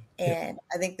 Yeah. And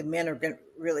I think the men are going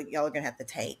to y'all are going to have to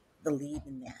take the lead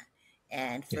in that.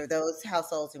 And Yeah. for those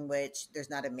households in which there's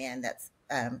not a man that's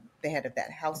the head of that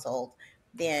household,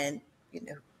 then,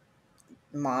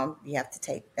 mom, you have to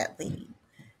take that lead.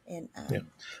 And Yeah,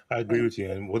 I agree with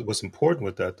you. And what's important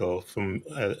with that, though, from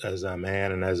as a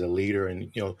man and as a leader,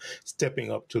 and stepping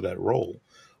up to that role,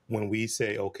 when we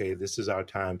say, okay, this is our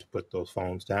time to put those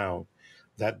phones down,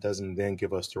 that doesn't then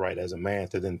give us the right as a man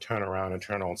to then turn around and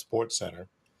turn on Sports Center,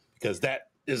 because that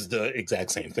is the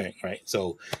exact same thing, right?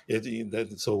 So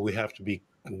so we have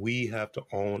to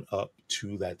own up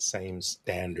to that same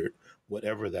standard,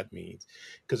 whatever that means,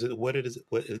 because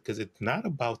because it's not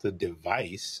about the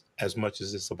device as much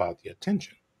as it's about the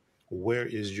attention. Where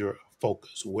is your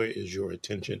focus? Where is your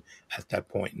attention at that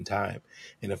point in time?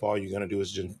 And if all you're going to do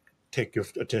is just take your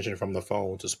attention from the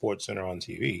phone to Sports Center on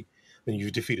TV, then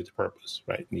you've defeated the purpose,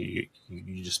 right? You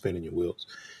just spinning your wheels.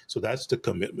 So that's the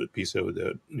commitment piece of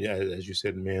it. Yeah, as you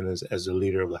said, man, as the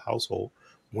leader of the household,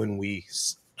 when we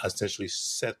essentially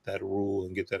set that rule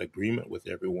and get that agreement with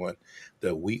everyone,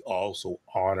 that we also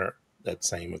honor that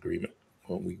same agreement.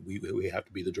 When we have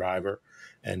to be the driver,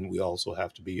 and we also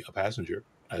have to be a passenger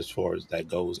as far as that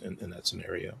goes in that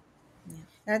scenario. yeah.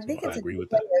 And I So think I it's a agree good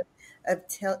with way that.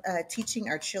 of teaching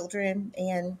our children,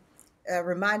 and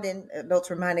reminding adults,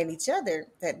 reminding each other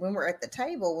that when we're at the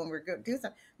table, when we're going to do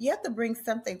something, you have to bring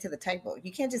something to the table.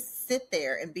 You can't just sit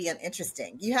there and be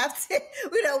uninteresting. You have to,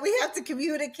 we have to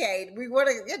communicate. We want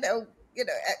to,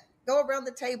 go around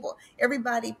the table.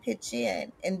 Everybody pitch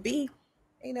in and be,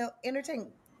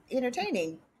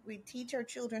 entertaining. We teach our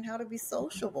children how to be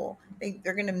sociable.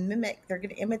 They're going to mimic. They're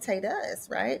going to imitate us,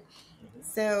 right? Mhm.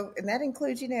 So, and that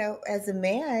includes, as a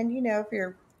man, if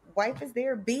your wife is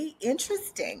there, be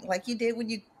interesting, like you did when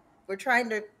you were trying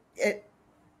to uh,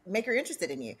 make her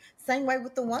interested in you. Same way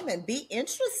with the woman, be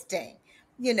interesting,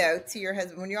 to your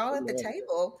husband. When you're all at the Amen.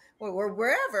 table or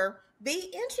wherever,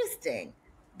 be interesting.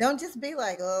 Don't just be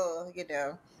like, oh,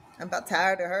 I'm about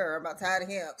tired of her, I'm about tired of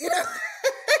him,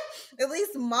 At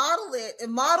least model it,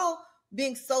 and model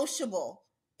being sociable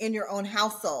in your own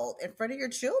household in front of your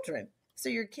children, so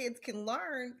your kids can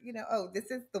learn, oh,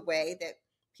 this is the way that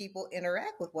people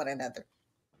interact with one another.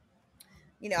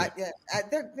 Yeah. I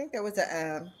think there was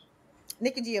a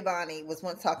Nikki Giovanni was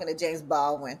once talking to James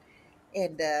Baldwin,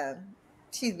 and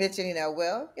she mentioned,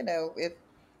 well,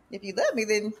 if you love me,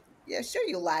 then yeah, sure,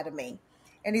 you'll lie to me.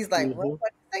 And he's like, well, Hmm. why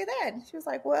do you say that? And she was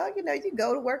like, well, you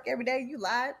go to work every day, you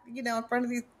lie, in front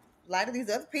of lie to these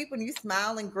other people, and you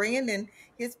smile and grin in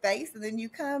his face, and then you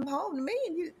come home to me,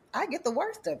 and I get the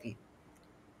worst of you.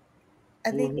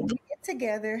 I think when Hmm. we get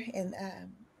together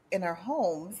in our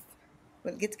homes,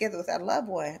 when we get together with our loved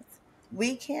ones,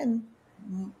 we can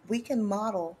we can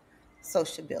model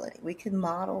sociability. We can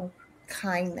model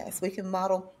kindness. We can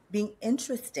model being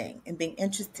interesting and being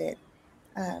interested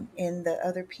in the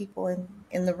other people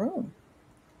in the room.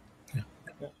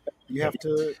 You Yeah. have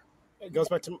to. It goes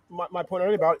back to my point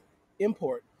earlier about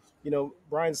import.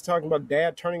 Brian's talking about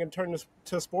dad turning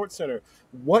to a sports center.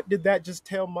 What did that just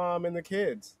tell mom and the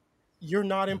kids? You're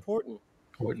not important.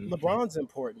 Important. Yeah. LeBron's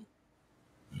important.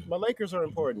 My Lakers are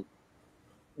important.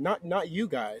 Not you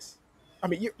guys. I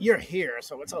mean, you're here,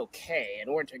 so it's okay,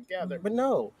 and we're together. But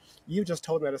no, you just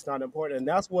told me that it's not important, and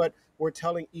that's what we're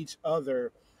telling each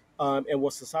other, and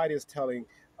what society is telling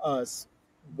us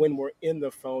when we're in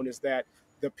the phone is that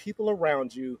the people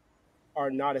around you are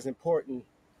not as important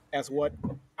as what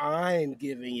I'm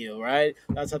giving you, right?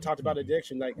 As I talked about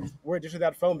addiction, like we're addicted to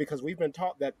that phone because we've been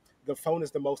taught that the phone is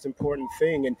the most important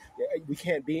thing and we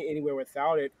can't be anywhere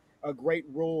without it. A great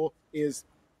rule is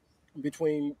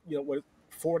between, what,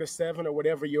 4 to 7 or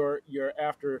whatever your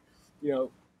after, you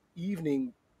know,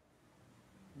 evening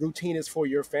routine is for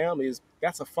your family is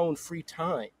that's a phone free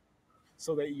time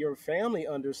so that your family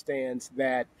understands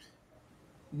that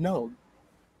no,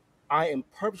 I am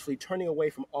purposely turning away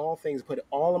from all things, putting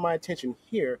all of my attention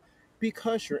here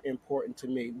because you're important to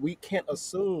me. We can't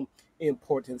assume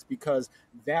importance because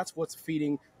that's what's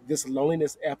feeding this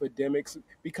loneliness epidemic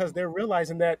because they're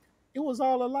realizing that it was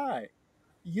all a lie.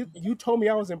 You told me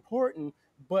I was important,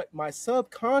 but my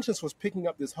subconscious was picking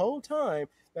up this whole time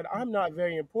that I'm not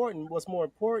very important. What's more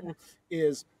important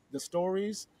is the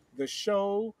stories, the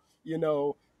show,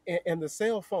 and the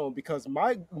cell phone because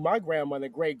my grandmother,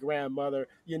 great grandmother,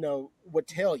 would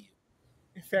tell you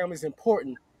family's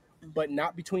important, but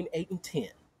not between 8 and 10.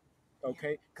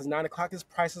 Okay, because 9 o'clock is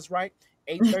Price is Right,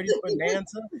 8:30 is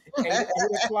Bonanza, eight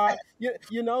o'clock.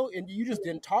 And you just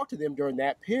didn't talk to them during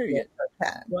that Yes, period.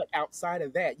 time. But outside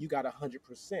of that, you got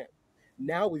 100%.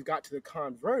 Now we've got to the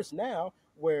converse now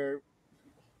where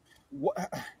what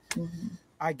Mhm.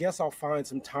 I guess I'll find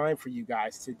some time for you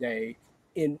guys today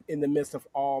in the midst of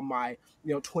all my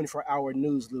 24-hour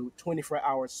news loop,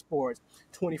 24-hour sports,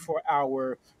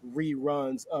 24-hour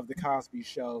reruns of the Cosby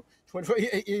Show, 24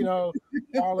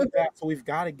 all of that. So we've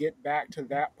got to get back to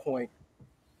that point.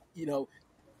 You know,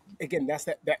 again, that's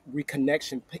that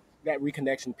reconnection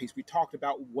piece. We talked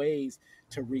about ways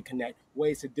to reconnect,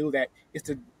 ways to do that is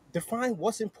to define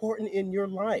what's important in your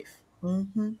life.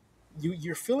 Mhm.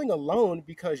 You're feeling alone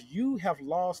because you have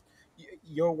lost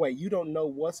your way. You don't know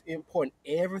what's important.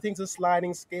 Everything's a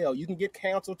sliding scale. You can get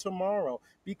canceled tomorrow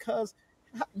because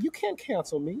you can't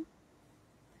cancel me.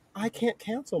 I can't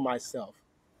cancel myself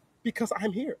because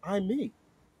I'm here. I'm me.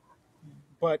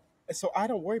 But so I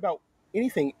don't worry about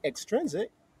anything extrinsic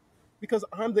because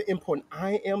I'm the important.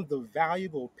 I am the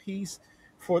valuable piece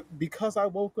for because I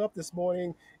woke up this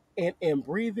morning and am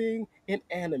breathing and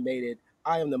animated.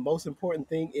 I am the most important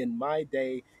thing in my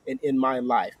day and in my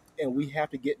life. And we have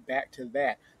to get back to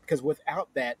that because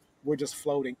without that, we're just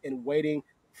floating and waiting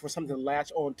for something to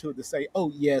latch onto to say, oh,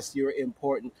 yes, you're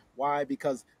important. Why?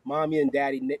 Because mommy and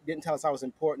daddy didn't tell us I was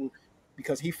important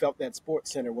because he felt that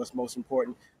sports center was most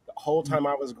important the whole time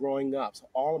I was growing up. So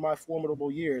all of my formidable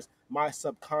years, my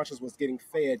subconscious was getting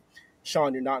fed,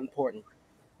 Sean, you're not important.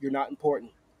 You're not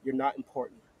important. You're not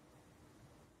important.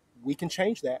 We can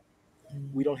change that.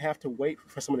 We don't have to wait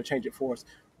for someone to change it for us.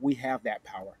 We have that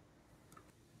power.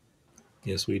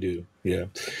 Yes, we do. Yeah,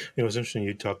 it was interesting.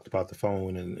 You talked about the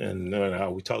phone, and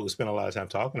we spent a lot of time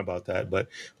talking about that. But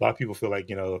a lot of people feel like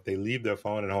if they leave their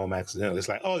phone at home accidentally, it's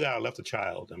like, oh God, I left a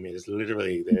child. I mean, it's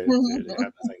literally they have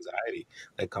this anxiety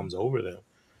that comes over them.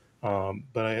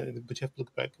 But you have to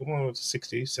look back, the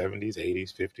 60s, 70s,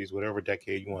 80s, 50s, whatever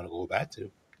decade you want to go back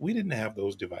to. We didn't have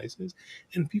those devices,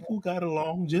 and people got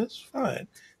along just fine.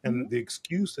 Mhm. And the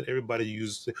excuse that everybody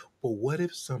uses, well, what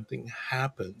if something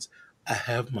happens? I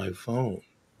have my phone,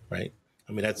 right?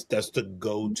 I mean, that's the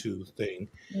go-to thing.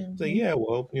 So Mhm. yeah,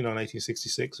 well,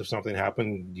 1966, if something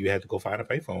happened, you had to go find a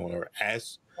payphone or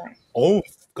ask. Right. Oh,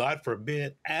 God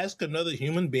forbid, ask another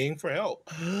human being for help.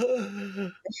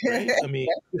 Right? I mean,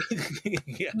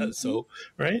 yeah. Mhm. So,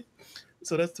 right.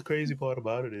 So that's the crazy part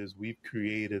about it is we've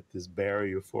created this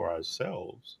barrier for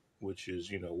ourselves, which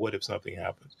is, what if something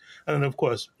happens? And then, of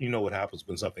course, you know what happens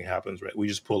when something happens, right? We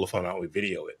just pull the phone out, we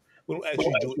video it. We don't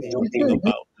actually do anything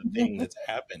about the thing that's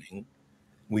happening.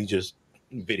 We just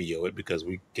video it because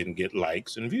we can get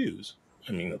likes and views.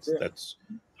 I mean, That's that's it. that's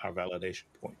our validation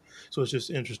point. So it's just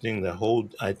interesting. The whole,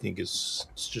 I think, is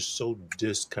it's just so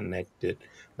disconnected.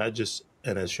 Not just,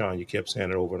 and as Sean, you kept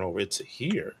saying it over and over. It's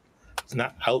here. It's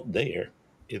not out there.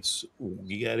 It's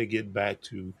you got to get back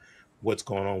to what's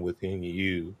going on within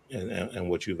you and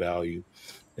what you value,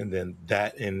 and then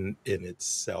that in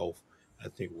itself, I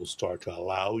think, will start to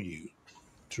allow you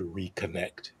to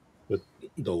reconnect with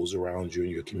those around you in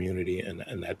your community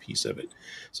and that piece of it.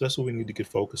 So that's what we need to get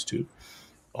focused to.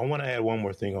 I want to add one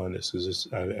more thing on this because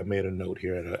I made a note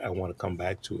here and I want to come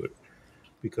back to it,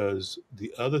 because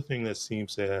the other thing that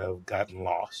seems to have gotten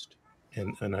lost,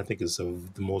 and I think is the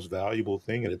most valuable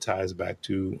thing, and it ties back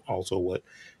to also what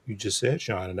you just said,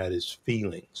 Sean, and that is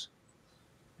feelings.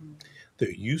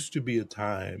 There used to be a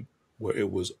time where it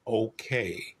was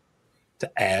okay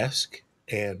to ask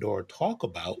and or talk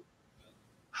about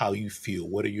how you feel.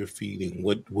 What are you feeling?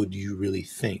 What would you really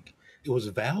think? It was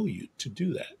valued to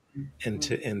do that. And Mhm.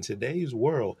 to in today's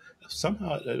world,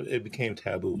 somehow it became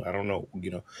taboo. I don't know.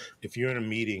 If you're in a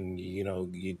meeting,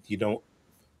 you don't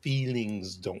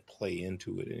feelings don't play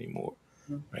into it anymore,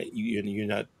 right? You're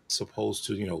not supposed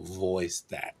to voice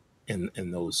that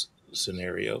in those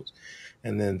scenarios.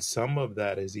 And then some of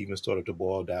that has even started to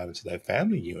boil down into that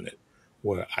family unit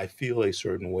where I feel a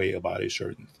certain way about a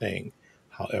certain thing.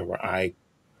 However, I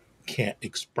can't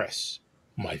express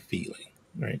my feeling,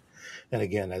 right? And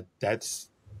again, that's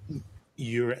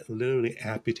you're literally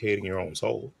amputating your own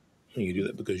soul when you do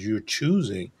that, because you're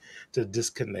choosing to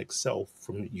disconnect self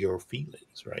from your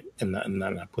feelings, right? And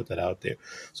not put that out there.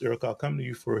 So, Eric, I'll come to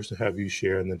you first to have you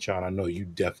share, and then Sean, I know you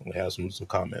definitely have some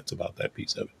comments about that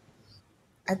piece of it.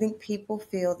 I think people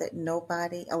feel that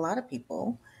a lot of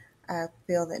people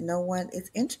feel that no one is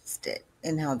interested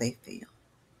in how they feel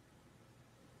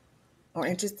or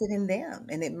interested in them.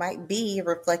 And it might be a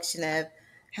reflection of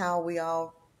how we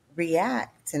all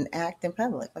react and act in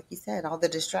public. Like you said, all the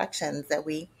distractions that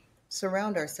we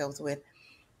surround ourselves with.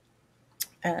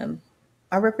 Um,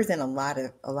 I represent a lot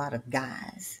of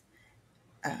guys.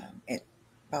 And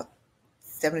about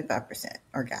 75%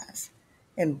 are guys.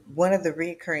 And one of the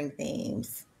reoccurring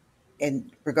themes,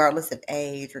 and regardless of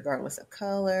age, regardless of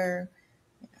color,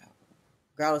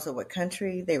 regardless of what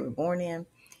country they were born in,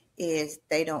 is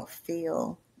they don't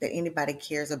feel that anybody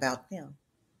cares about them.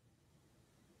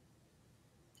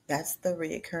 That's the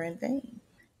reoccurring theme.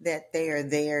 That they are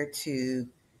there to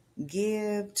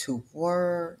give, to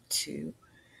work, to,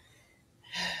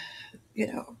 you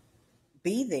know,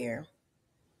 be there,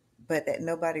 but that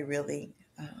nobody really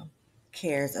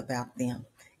cares about them.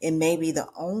 And maybe the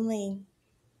only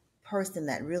person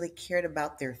that really cared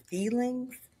about their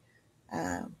feelings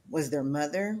was their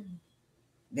mother,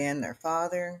 then their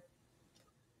father,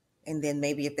 and then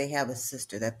maybe if they have a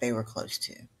sister that they were close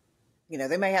to.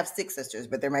 They may have six sisters,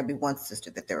 but there might be one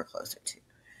sister that they were closer to.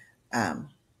 Um,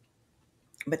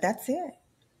 but that's it.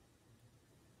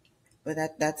 But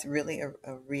that's really a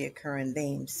reoccurring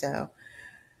theme. So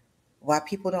why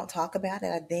people don't talk about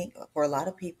it, I think for a lot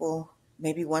of people,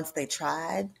 maybe once they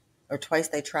tried or twice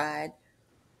they tried,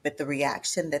 but the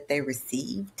reaction that they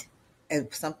received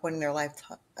at some point in their life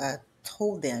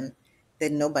told them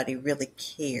that nobody really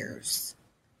cares.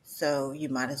 So you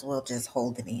might as well just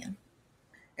hold it in.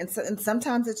 And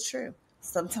sometimes it's true.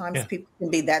 Sometimes Yeah, people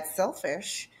can be that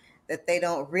selfish that they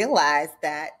don't realize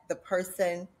that the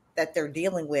person that they're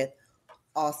dealing with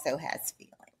also has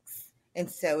feelings,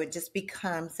 and so it just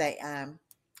becomes a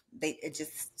they it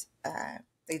just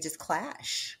they just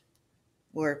clash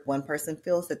where one person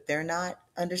feels that they're not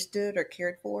understood or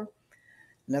cared for.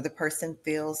 Another person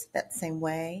feels that same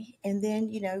way. And then,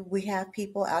 we have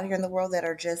people out here in the world that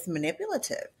are just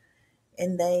manipulative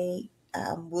and they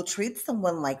will treat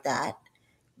someone like that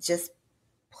just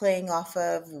playing off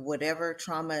of whatever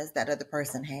traumas that other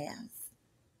person has.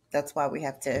 That's why we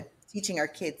have to teaching our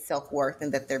kids self-worth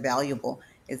and that they're valuable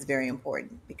is very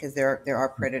important because there are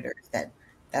predators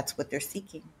that's what they're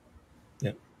seeking.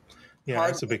 yeah. Yeah,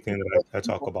 Hard that's a big thing with that those I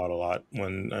talk people. about a lot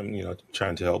when I'm,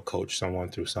 trying to help coach someone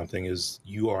through something, is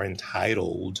you are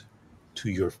entitled to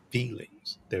your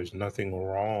feelings. There's nothing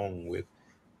wrong with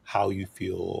how you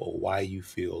feel or why you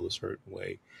feel a certain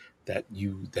way. That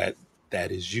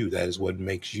is you. That is what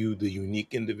makes you the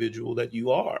unique individual that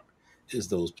you are, is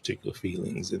those particular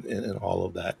feelings and all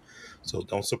of that. So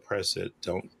don't suppress it,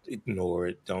 don't ignore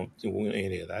it, don't do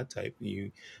any of that type.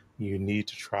 You need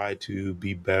to try to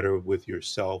be better with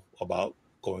yourself about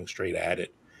going straight at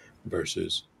it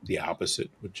versus the opposite,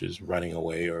 which is running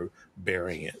away or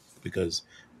burying it, because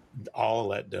all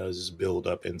that does is build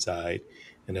up inside,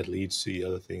 and that leads to the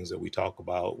other things that we talk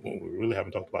about, we really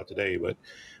haven't talked about today, but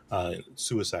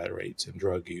suicide rates and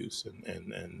drug use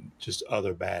and just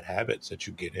other bad habits that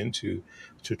you get into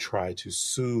to try to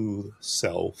soothe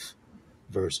self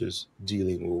versus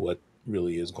dealing with what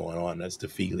really is going on. That's the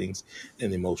feelings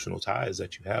and emotional ties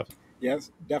that you have.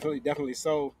 Yes, definitely, definitely.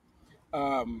 So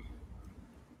Um,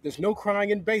 there's no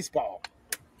crying in baseball,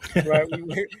 right?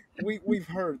 We've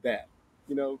heard that,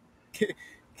 you know, ki-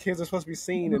 kids are supposed to be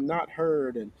seen and not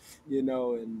heard, and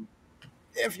and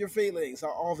if your feelings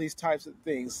are all these types of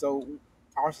things. So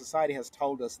our society has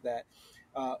told us that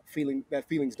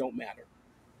feelings don't matter.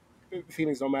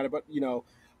 Feelings don't matter. But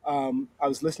I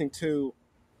was listening to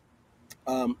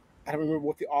I don't remember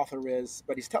what the author is,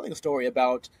 but he's telling a story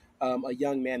about a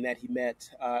young man that he met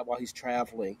while he's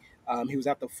traveling. He was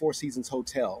at the Four Seasons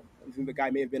Hotel. I think the guy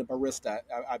may have been a barista,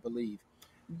 I believe.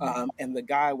 And the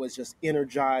guy was just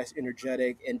energized,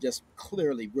 energetic, and just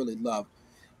clearly really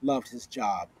loved his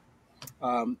job.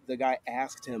 The guy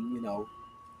asked him,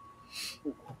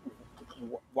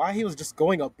 why he was just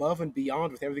going above and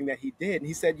beyond with everything that he did, and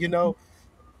he said,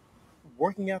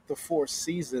 working at the Four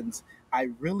Seasons, I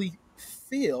really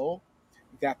feel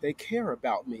that they care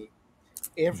about me.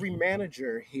 Every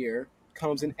manager here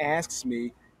comes and asks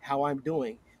me how I'm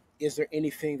doing. Is there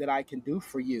anything that I can do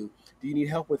for you? Do you need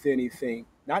help with anything?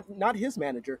 Not his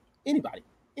manager, anybody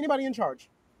in charge.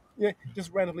 Yeah,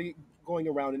 just randomly going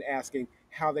around and asking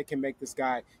how they can make this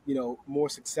guy, more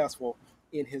successful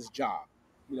in his job.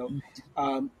 You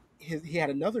know, he had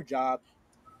another job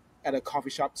at a coffee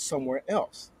shop somewhere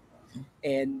else,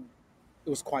 and it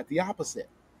was quite the opposite.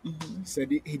 Mm-hmm. He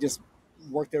said he just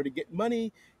worked there to get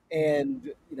money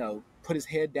and put his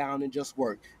head down and just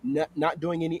work, not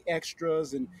doing any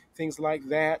extras and things like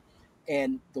that.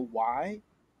 And the why,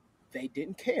 they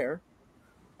didn't care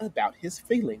about his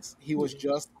feelings. He was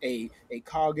just a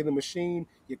cog in the machine.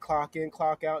 You clock in,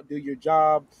 clock out, do your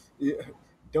job,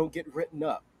 don't get written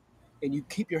up, and you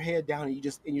keep your head down and you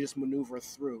just maneuver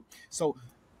through. So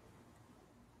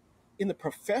in the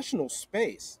professional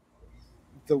space,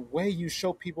 the way you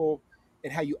show people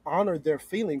and how you honor their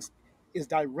feelings is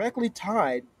directly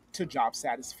tied to job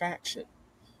satisfaction.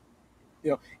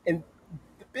 And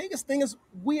the biggest thing is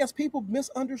we as people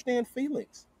misunderstand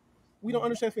feelings. We don't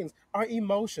understand feelings. Our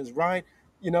emotions, right?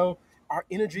 You know, our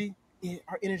energy,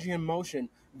 our energy and motion.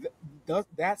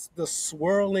 That's the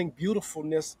swirling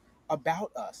beautifulness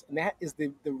about us, and that is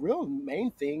the real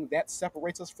main thing that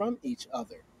separates us from each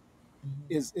other.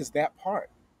 Is that part?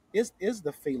 Is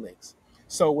the feelings.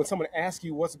 So when someone asks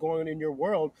you what's going on in your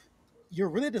world, you're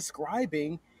really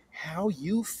describing how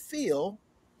you feel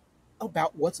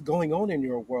about what's going on in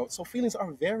your world. So feelings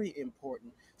are very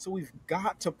important. So we've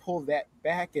got to pull that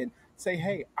back and say,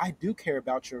 hey, I do care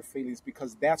about your feelings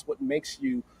because that's what makes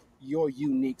you your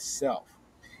unique self.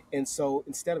 And so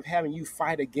instead of having you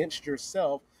fight against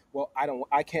yourself, well,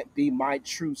 I can't be my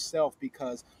true self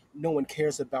because no one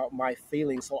cares about my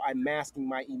feelings. So I'm masking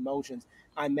my emotions.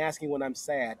 I'm masking when I'm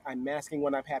sad. I'm masking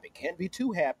when I'm happy. Can't be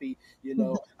too happy.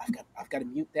 I've got to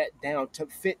mute that down to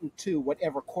fit into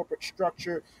whatever corporate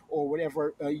structure or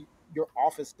whatever your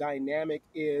office dynamic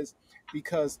is,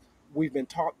 because we've been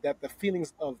taught that the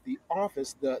feelings of the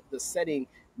office, the setting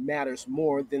matters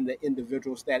more than the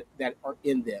individuals that are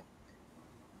in them.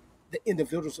 The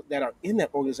individuals that are in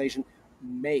that organization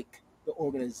make the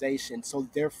organization. So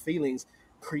their feelings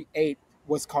create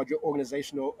what's called your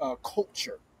organizational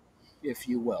culture, if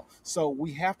you will. So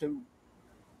we have to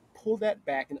pull that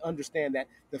back and understand that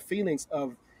the feelings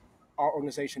of our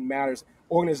organization matters.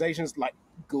 Organizations like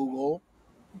Google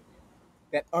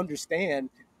that understand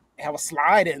have a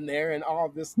slide in there and all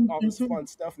this fun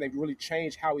stuff, and they've really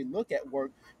changed how we look at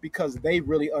work because they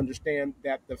really understand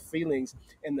that the feelings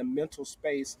and the mental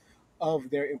space of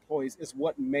their employees is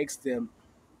what makes them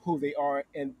who they are.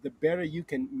 And the better you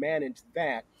can manage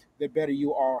that, the better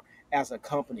you are as a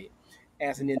company.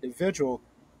 As an individual,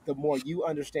 the more you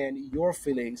understand your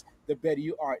feelings, the better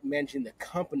you are at managing the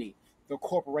company, the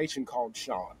corporation called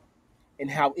Sean, and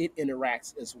how it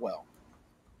interacts as well.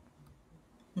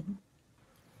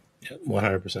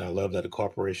 100%. I love that, a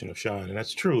corporation of Sean. And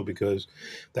that's true because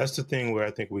that's the thing where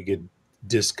I think we get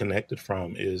disconnected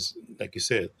from is, like you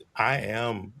said, I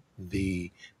am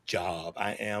the job,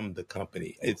 I am the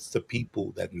company. It's the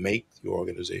people that make the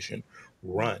organization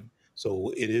run.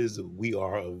 So it is, we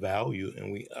are of value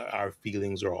and our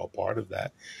feelings are all part of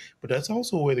that. But that's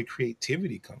also where the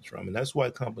creativity comes from. And that's why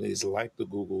companies like the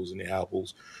Googles and the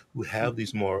Apples who have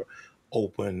these more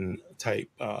open type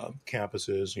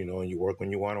campuses, and you work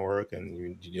when you want to work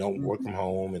and you don't work from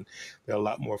home, and they're a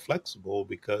lot more flexible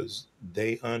because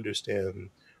they understand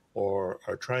or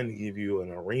are trying to give you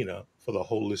an arena for the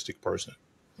holistic person,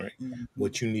 right? Mm-hmm.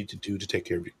 What you need to do to take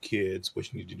care of your kids,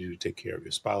 what you need to do to take care of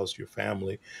your spouse, your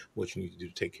family, what you need to do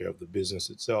to take care of the business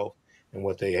itself. And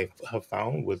what they have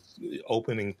found with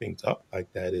opening things up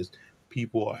like that is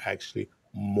people are actually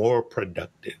more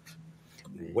productive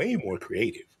way more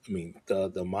creative. I mean,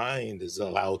 the mind is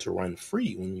allowed to run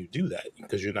free when you do that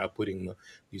because you're not putting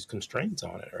these constraints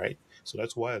on it, right? So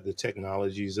that's why the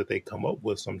technologies that they come up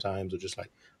with sometimes are just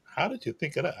like, how did you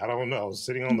think of that? I don't know. I was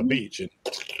sitting on the Mhm. beach and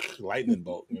lightning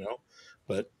bolt,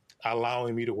 but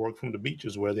allowing me to work from the beach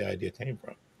is where the idea came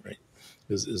from, right?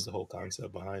 Is the whole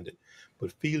concept behind it.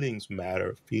 But feelings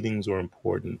matter. Feelings are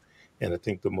important. And I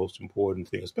think the most important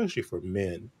thing, especially for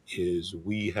men, is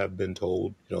we have been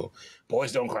told,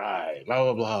 boys don't cry, blah,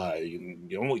 blah, blah.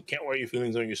 You can't wear your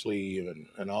feelings on your sleeve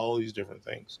and all these different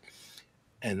things.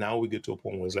 And now we get to a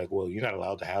point where it's like, well, you're not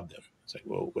allowed to have them. It's like,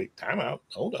 well, wait, time out.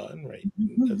 Hold on, right?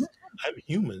 Because I'm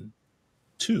human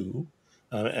too.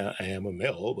 I am a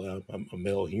male, but I'm a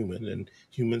male human, and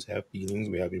humans have feelings,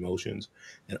 we have emotions,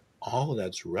 and all of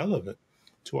that's relevant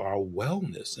to our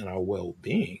wellness and our well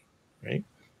being, right?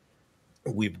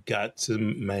 We've got to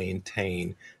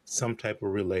maintain some type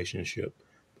of relationship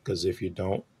because if you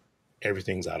don't,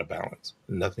 everything's out of balance.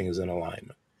 Nothing is in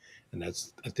alignment. And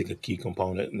that's, I think, a key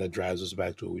component. And that drives us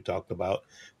back to what we talked about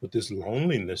with this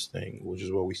loneliness thing, which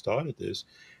is where we started this.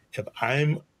 If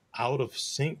I'm out of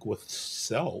sync with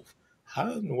self,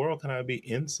 how in the world can I be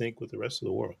in sync with the rest of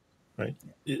the world? Right?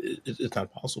 It's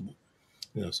not possible.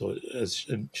 So as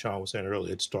Sean was saying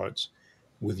earlier, it starts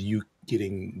with you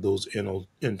getting those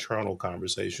internal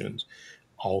conversations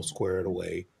all squared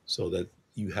away so that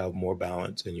you have more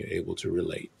balance and you're able to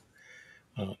relate.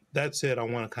 That said, I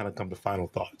want to kind of come to final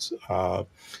thoughts. And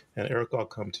Eric, I'll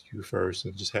come to you first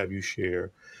and just have you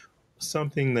share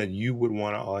something that you would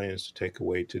want our audience to take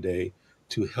away today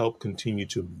to help continue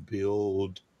to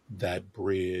build that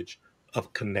bridge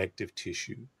of connective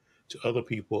tissue to other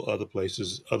people, other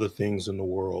places, other things in the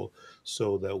world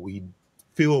so that we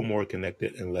feel more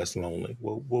connected and less lonely.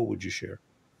 What would you share?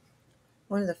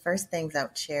 One of the first things I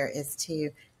would share is to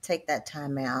take that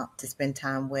time out to spend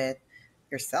time with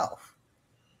yourself.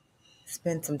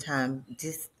 Spend some time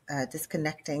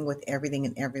disconnecting with everything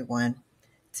and everyone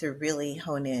to really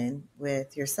hone in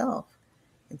with yourself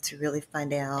and to really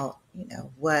find out,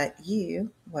 what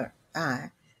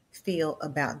I feel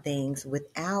about things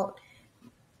without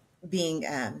being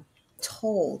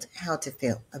told how to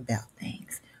feel about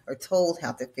things or told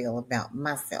how to feel about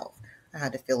myself or how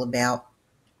to feel about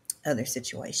other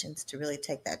situations, to really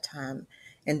take that time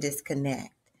and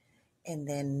disconnect. And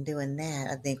then doing that,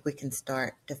 I think we can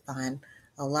start to find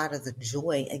a lot of the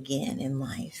joy again in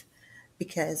life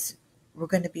because we're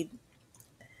going to be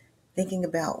thinking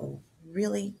about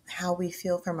really how we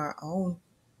feel from our own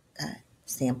uh,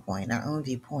 standpoint, our own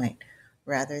viewpoint,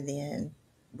 rather than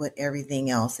what everything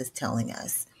else is telling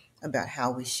us about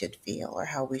how we should feel or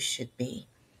how we should be.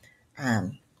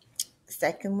 Um,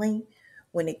 Secondly,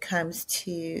 when it comes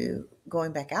to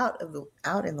going back out in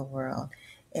the world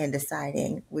and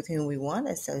deciding with whom we want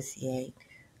to associate,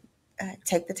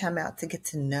 take the time out to get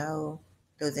to know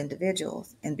those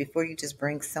individuals. And before you just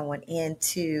bring someone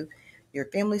into your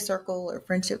family circle or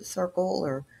friendship circle,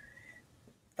 or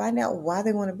find out why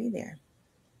they want to be there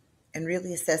and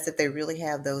really assess if they really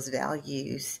have those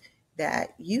values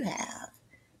that you have.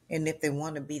 And if they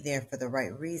want to be there for the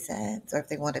right reasons, or if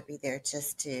they want to be there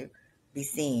just to be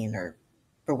seen or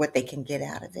for what they can get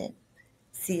out of it.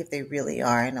 See if they really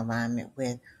are in alignment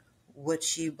with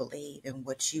what you believe and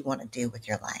what you want to do with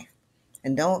your life.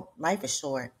 And life is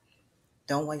short.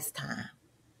 Don't waste time.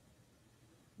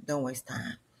 Don't waste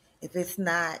time. If it's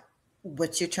not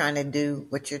what you're trying to do,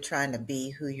 what you're trying to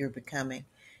be, who you're becoming,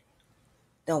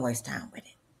 don't waste time with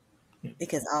it.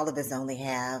 Because all of us only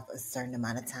have a certain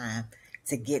amount of time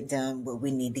to get done what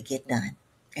we need to get done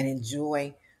and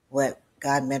enjoy what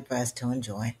God meant for us to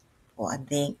enjoy. Well, I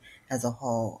think as a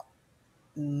whole,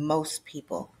 most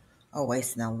people are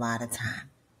wasting a lot of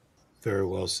time. Very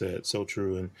well said. So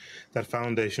true. And that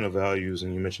foundation of values,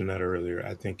 and you mentioned that earlier,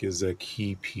 I think is a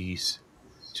key piece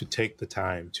to take the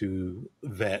time to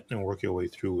vet and work your way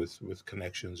through with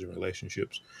connections and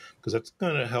relationships, because that's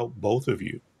going to help both of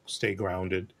you stay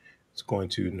grounded. It's going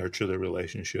to nurture the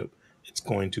relationship. It's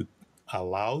going to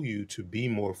allow you to be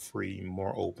more free,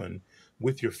 more open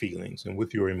with your feelings and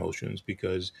with your emotions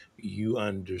because you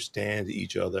understand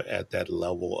each other at that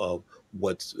level of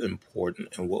what's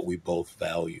important and what we both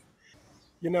value.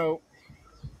 You know,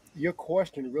 your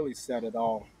question really said it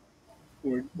all.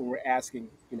 When we're asking,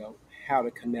 how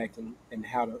to connect and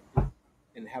how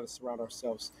to surround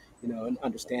ourselves, and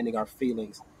understanding our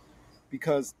feelings,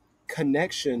 because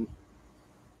connection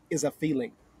is a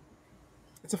feeling.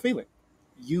 It's a feeling.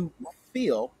 You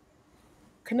feel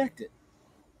connected.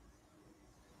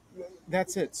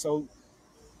 That's it. So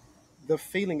the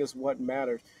feeling is what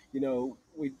matters.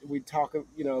 We talk.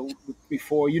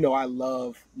 Before. I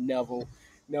love Neville.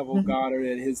 Neville Goddard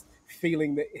and his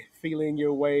feeling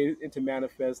your way into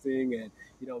manifesting and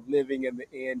living in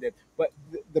the end. But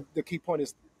the key point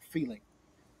is feeling.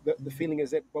 The feeling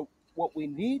is that. But what we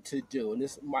need to do, and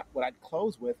this is what I'd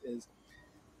close with, is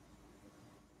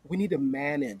we need to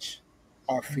manage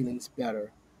our feelings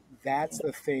better. That's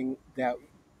the thing that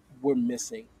we're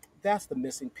missing. That's the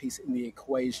missing piece in the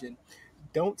equation.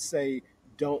 Don't say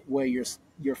don't wear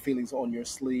your feelings on your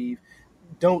sleeve.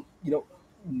 Don't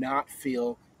not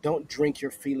feel. Don't drink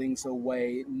your feelings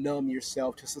away. Numb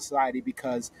yourself to society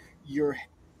because you're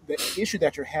the issue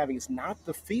that you're having is not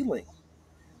the feeling.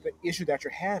 The issue that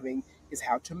you're having is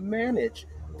how to manage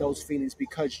those feelings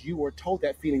because you were told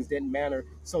that feelings didn't matter.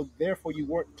 So therefore, you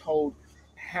weren't told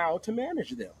how to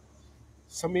manage them.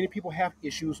 So many people have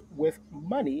issues with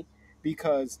money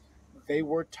because they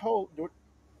were told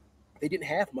they didn't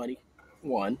have money,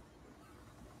 one,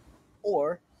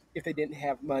 or if they didn't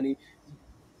have money,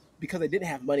 because they didn't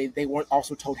have money, they weren't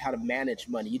also told how to manage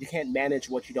money. You can't manage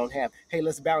what you don't have. Hey,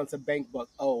 let's balance a bank book.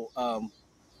 Oh,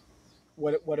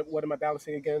 what am I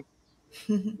balancing again?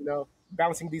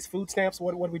 Balancing these food stamps.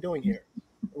 What are we doing here,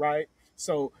 right?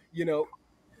 So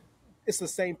it's the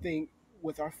same thing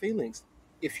with our feelings.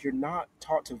 If you're not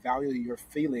taught to value your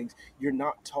feelings, you're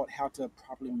not taught how to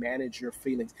properly manage your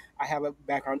feelings. I have a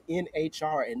background in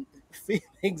HR, and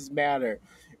feelings matter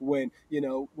when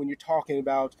you're talking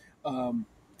about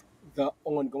the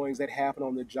ongoings that happen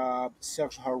on the job,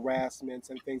 sexual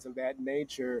harassments, and things of that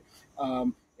nature,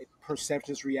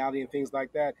 perceptions, reality, and things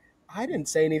like that. I didn't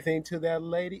say anything to that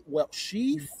lady. Well,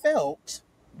 she felt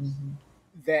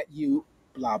that you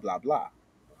blah blah blah.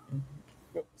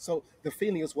 So the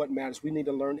feeling is what matters. We need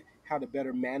to learn how to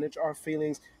better manage our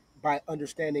feelings by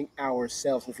understanding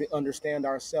ourselves. If we understand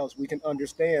ourselves, we can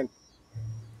understand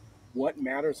what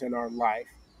matters in our life.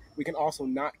 We can also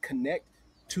not connect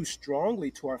too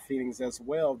strongly to our feelings as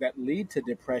well that lead to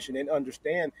depression and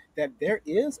understand that there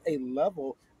is a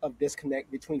level of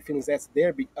disconnect between feelings that's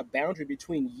there, a boundary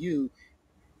between you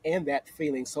and that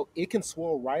feeling. So it can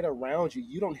swirl right around you.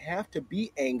 You don't have to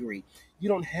be angry. You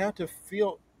don't have to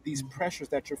feel these pressures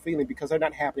that you're feeling because they're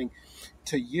not happening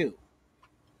to you.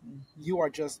 You are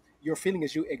just, your feeling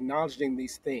is you acknowledging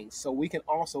these things. So we can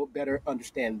also better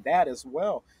understand that as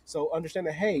well. So understand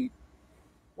that, hey,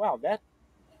 wow, that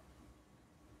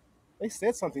they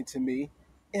said something to me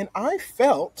and I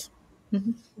felt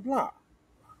blah.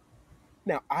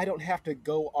 Now I don't have to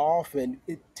go off and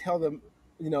tell them,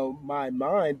 my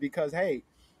mind because hey,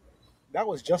 that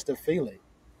was just a feeling.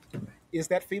 Is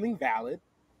that feeling valid?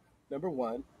 Number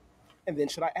one. And then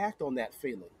should I act on that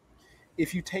feeling?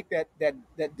 If you take that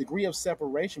degree of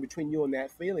separation between you and that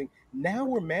feeling, now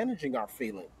we're managing our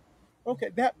feeling. Okay,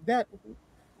 that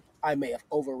I may have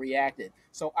overreacted.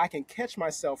 So I can catch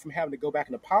myself from having to go back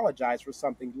and apologize for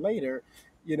something later,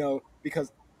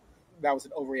 because that was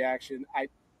an overreaction. I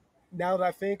Now that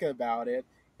I think about it,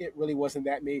 it really wasn't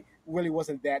that me, really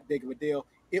wasn't that big of a deal.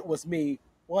 It was me,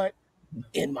 what?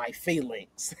 In my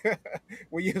feelings.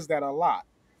 We use that a lot.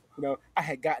 I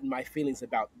had gotten my feelings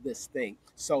about this thing.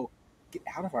 So get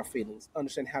out of our feelings,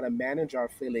 understand how to manage our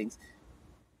feelings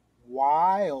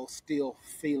while still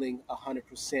feeling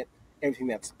 100% everything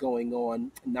that's going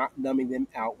on, not numbing them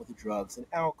out with drugs and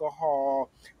alcohol,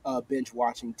 binge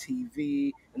watching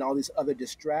TV, and all these other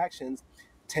distractions.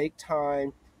 Take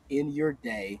time in your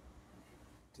day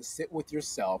to sit with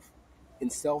yourself in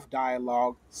self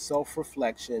dialogue, self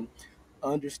reflection,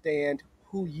 understand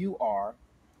who you are,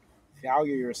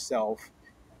 value yourself,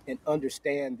 and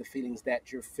understand the feelings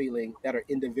that you're feeling that are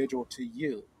individual to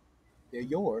you. They're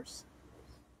yours.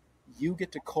 You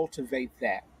get to cultivate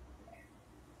that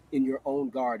in your own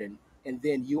garden, and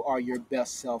then you are your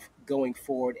best self going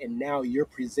forward. And now you're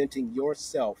presenting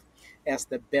yourself as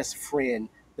the best friend,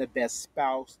 the best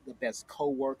spouse, the best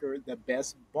coworker, the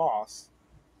best boss,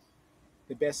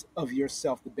 the best of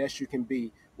yourself, the best you can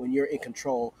be when you're in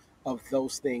control of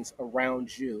those things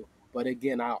around you. But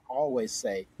again, I always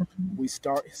say we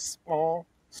start small,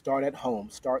 start at home,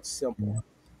 start simple.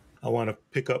 I want to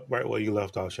pick up right where you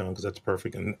left off, Sean, because that's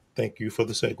perfect. And thank you for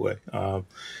the segue.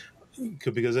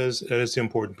 Because that is the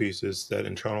important piece is that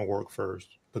internal work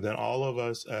first. But then all of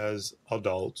us as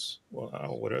adults,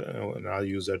 and I'll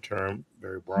use that term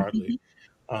very broadly,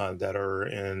 that are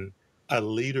in a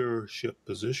leadership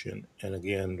position. And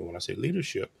again, when I say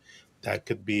leadership, that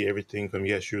could be everything from,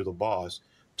 yes, you're the boss,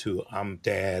 to I'm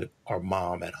dad or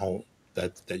mom at home.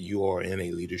 That you are in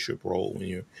a leadership role when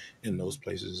you're in those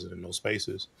places and in those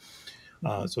spaces.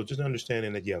 So just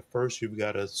understanding that, yeah, first you've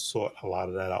got to sort a lot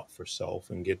of that out for self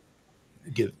and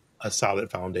get a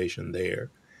solid foundation there.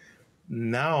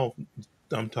 Now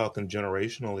I'm talking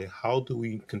generationally. How do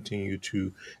we continue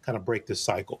to kind of break this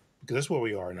cycle? Because that's where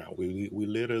we are now. We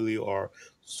literally are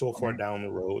so far down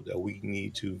the road that we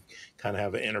need to kind of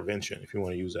have an intervention, if you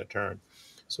want to use that term.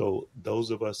 So those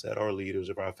of us that are leaders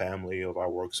of our family, of our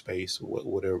workspace,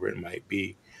 whatever it might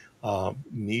be,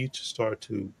 need to start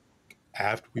to,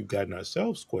 after we've gotten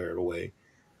ourselves squared away,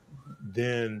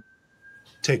 then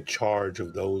take charge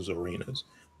of those arenas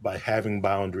by having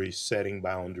boundaries, setting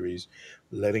boundaries,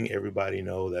 letting everybody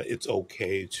know that it's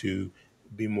okay to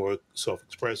be more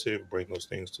self-expressive, bring those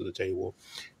things to the table.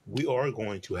 We are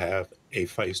going to have a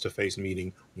face-to-face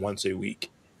meeting once a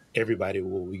week. Everybody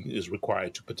is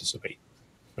required to participate,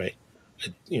 right?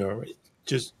 You know,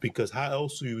 just because how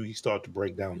else do we start to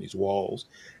break down these walls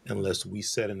unless we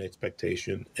set an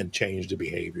expectation and change the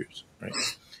behaviors, right?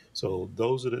 So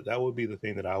that would be the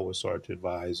thing that I would start to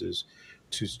advise is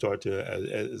to start to,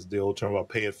 as the old term about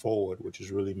pay it forward, which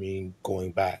is really mean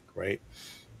going back, right?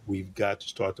 We've got to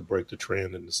start to break the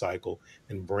trend and the cycle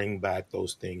and bring back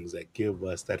those things that give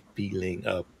us that feeling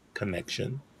of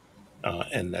connection.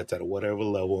 And that's at whatever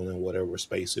level and whatever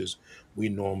spaces we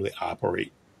normally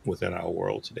operate within our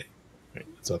world today. Right?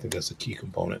 So I think that's a key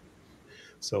component.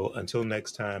 So until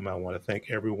next time, I want to thank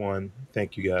everyone.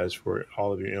 Thank you guys for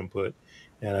all of your input.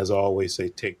 And as I always say,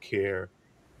 take care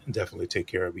and definitely take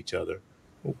care of each other.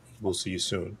 We'll see you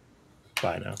soon.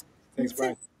 Bye now. Thanks,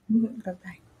 Brian. Bye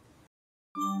bye.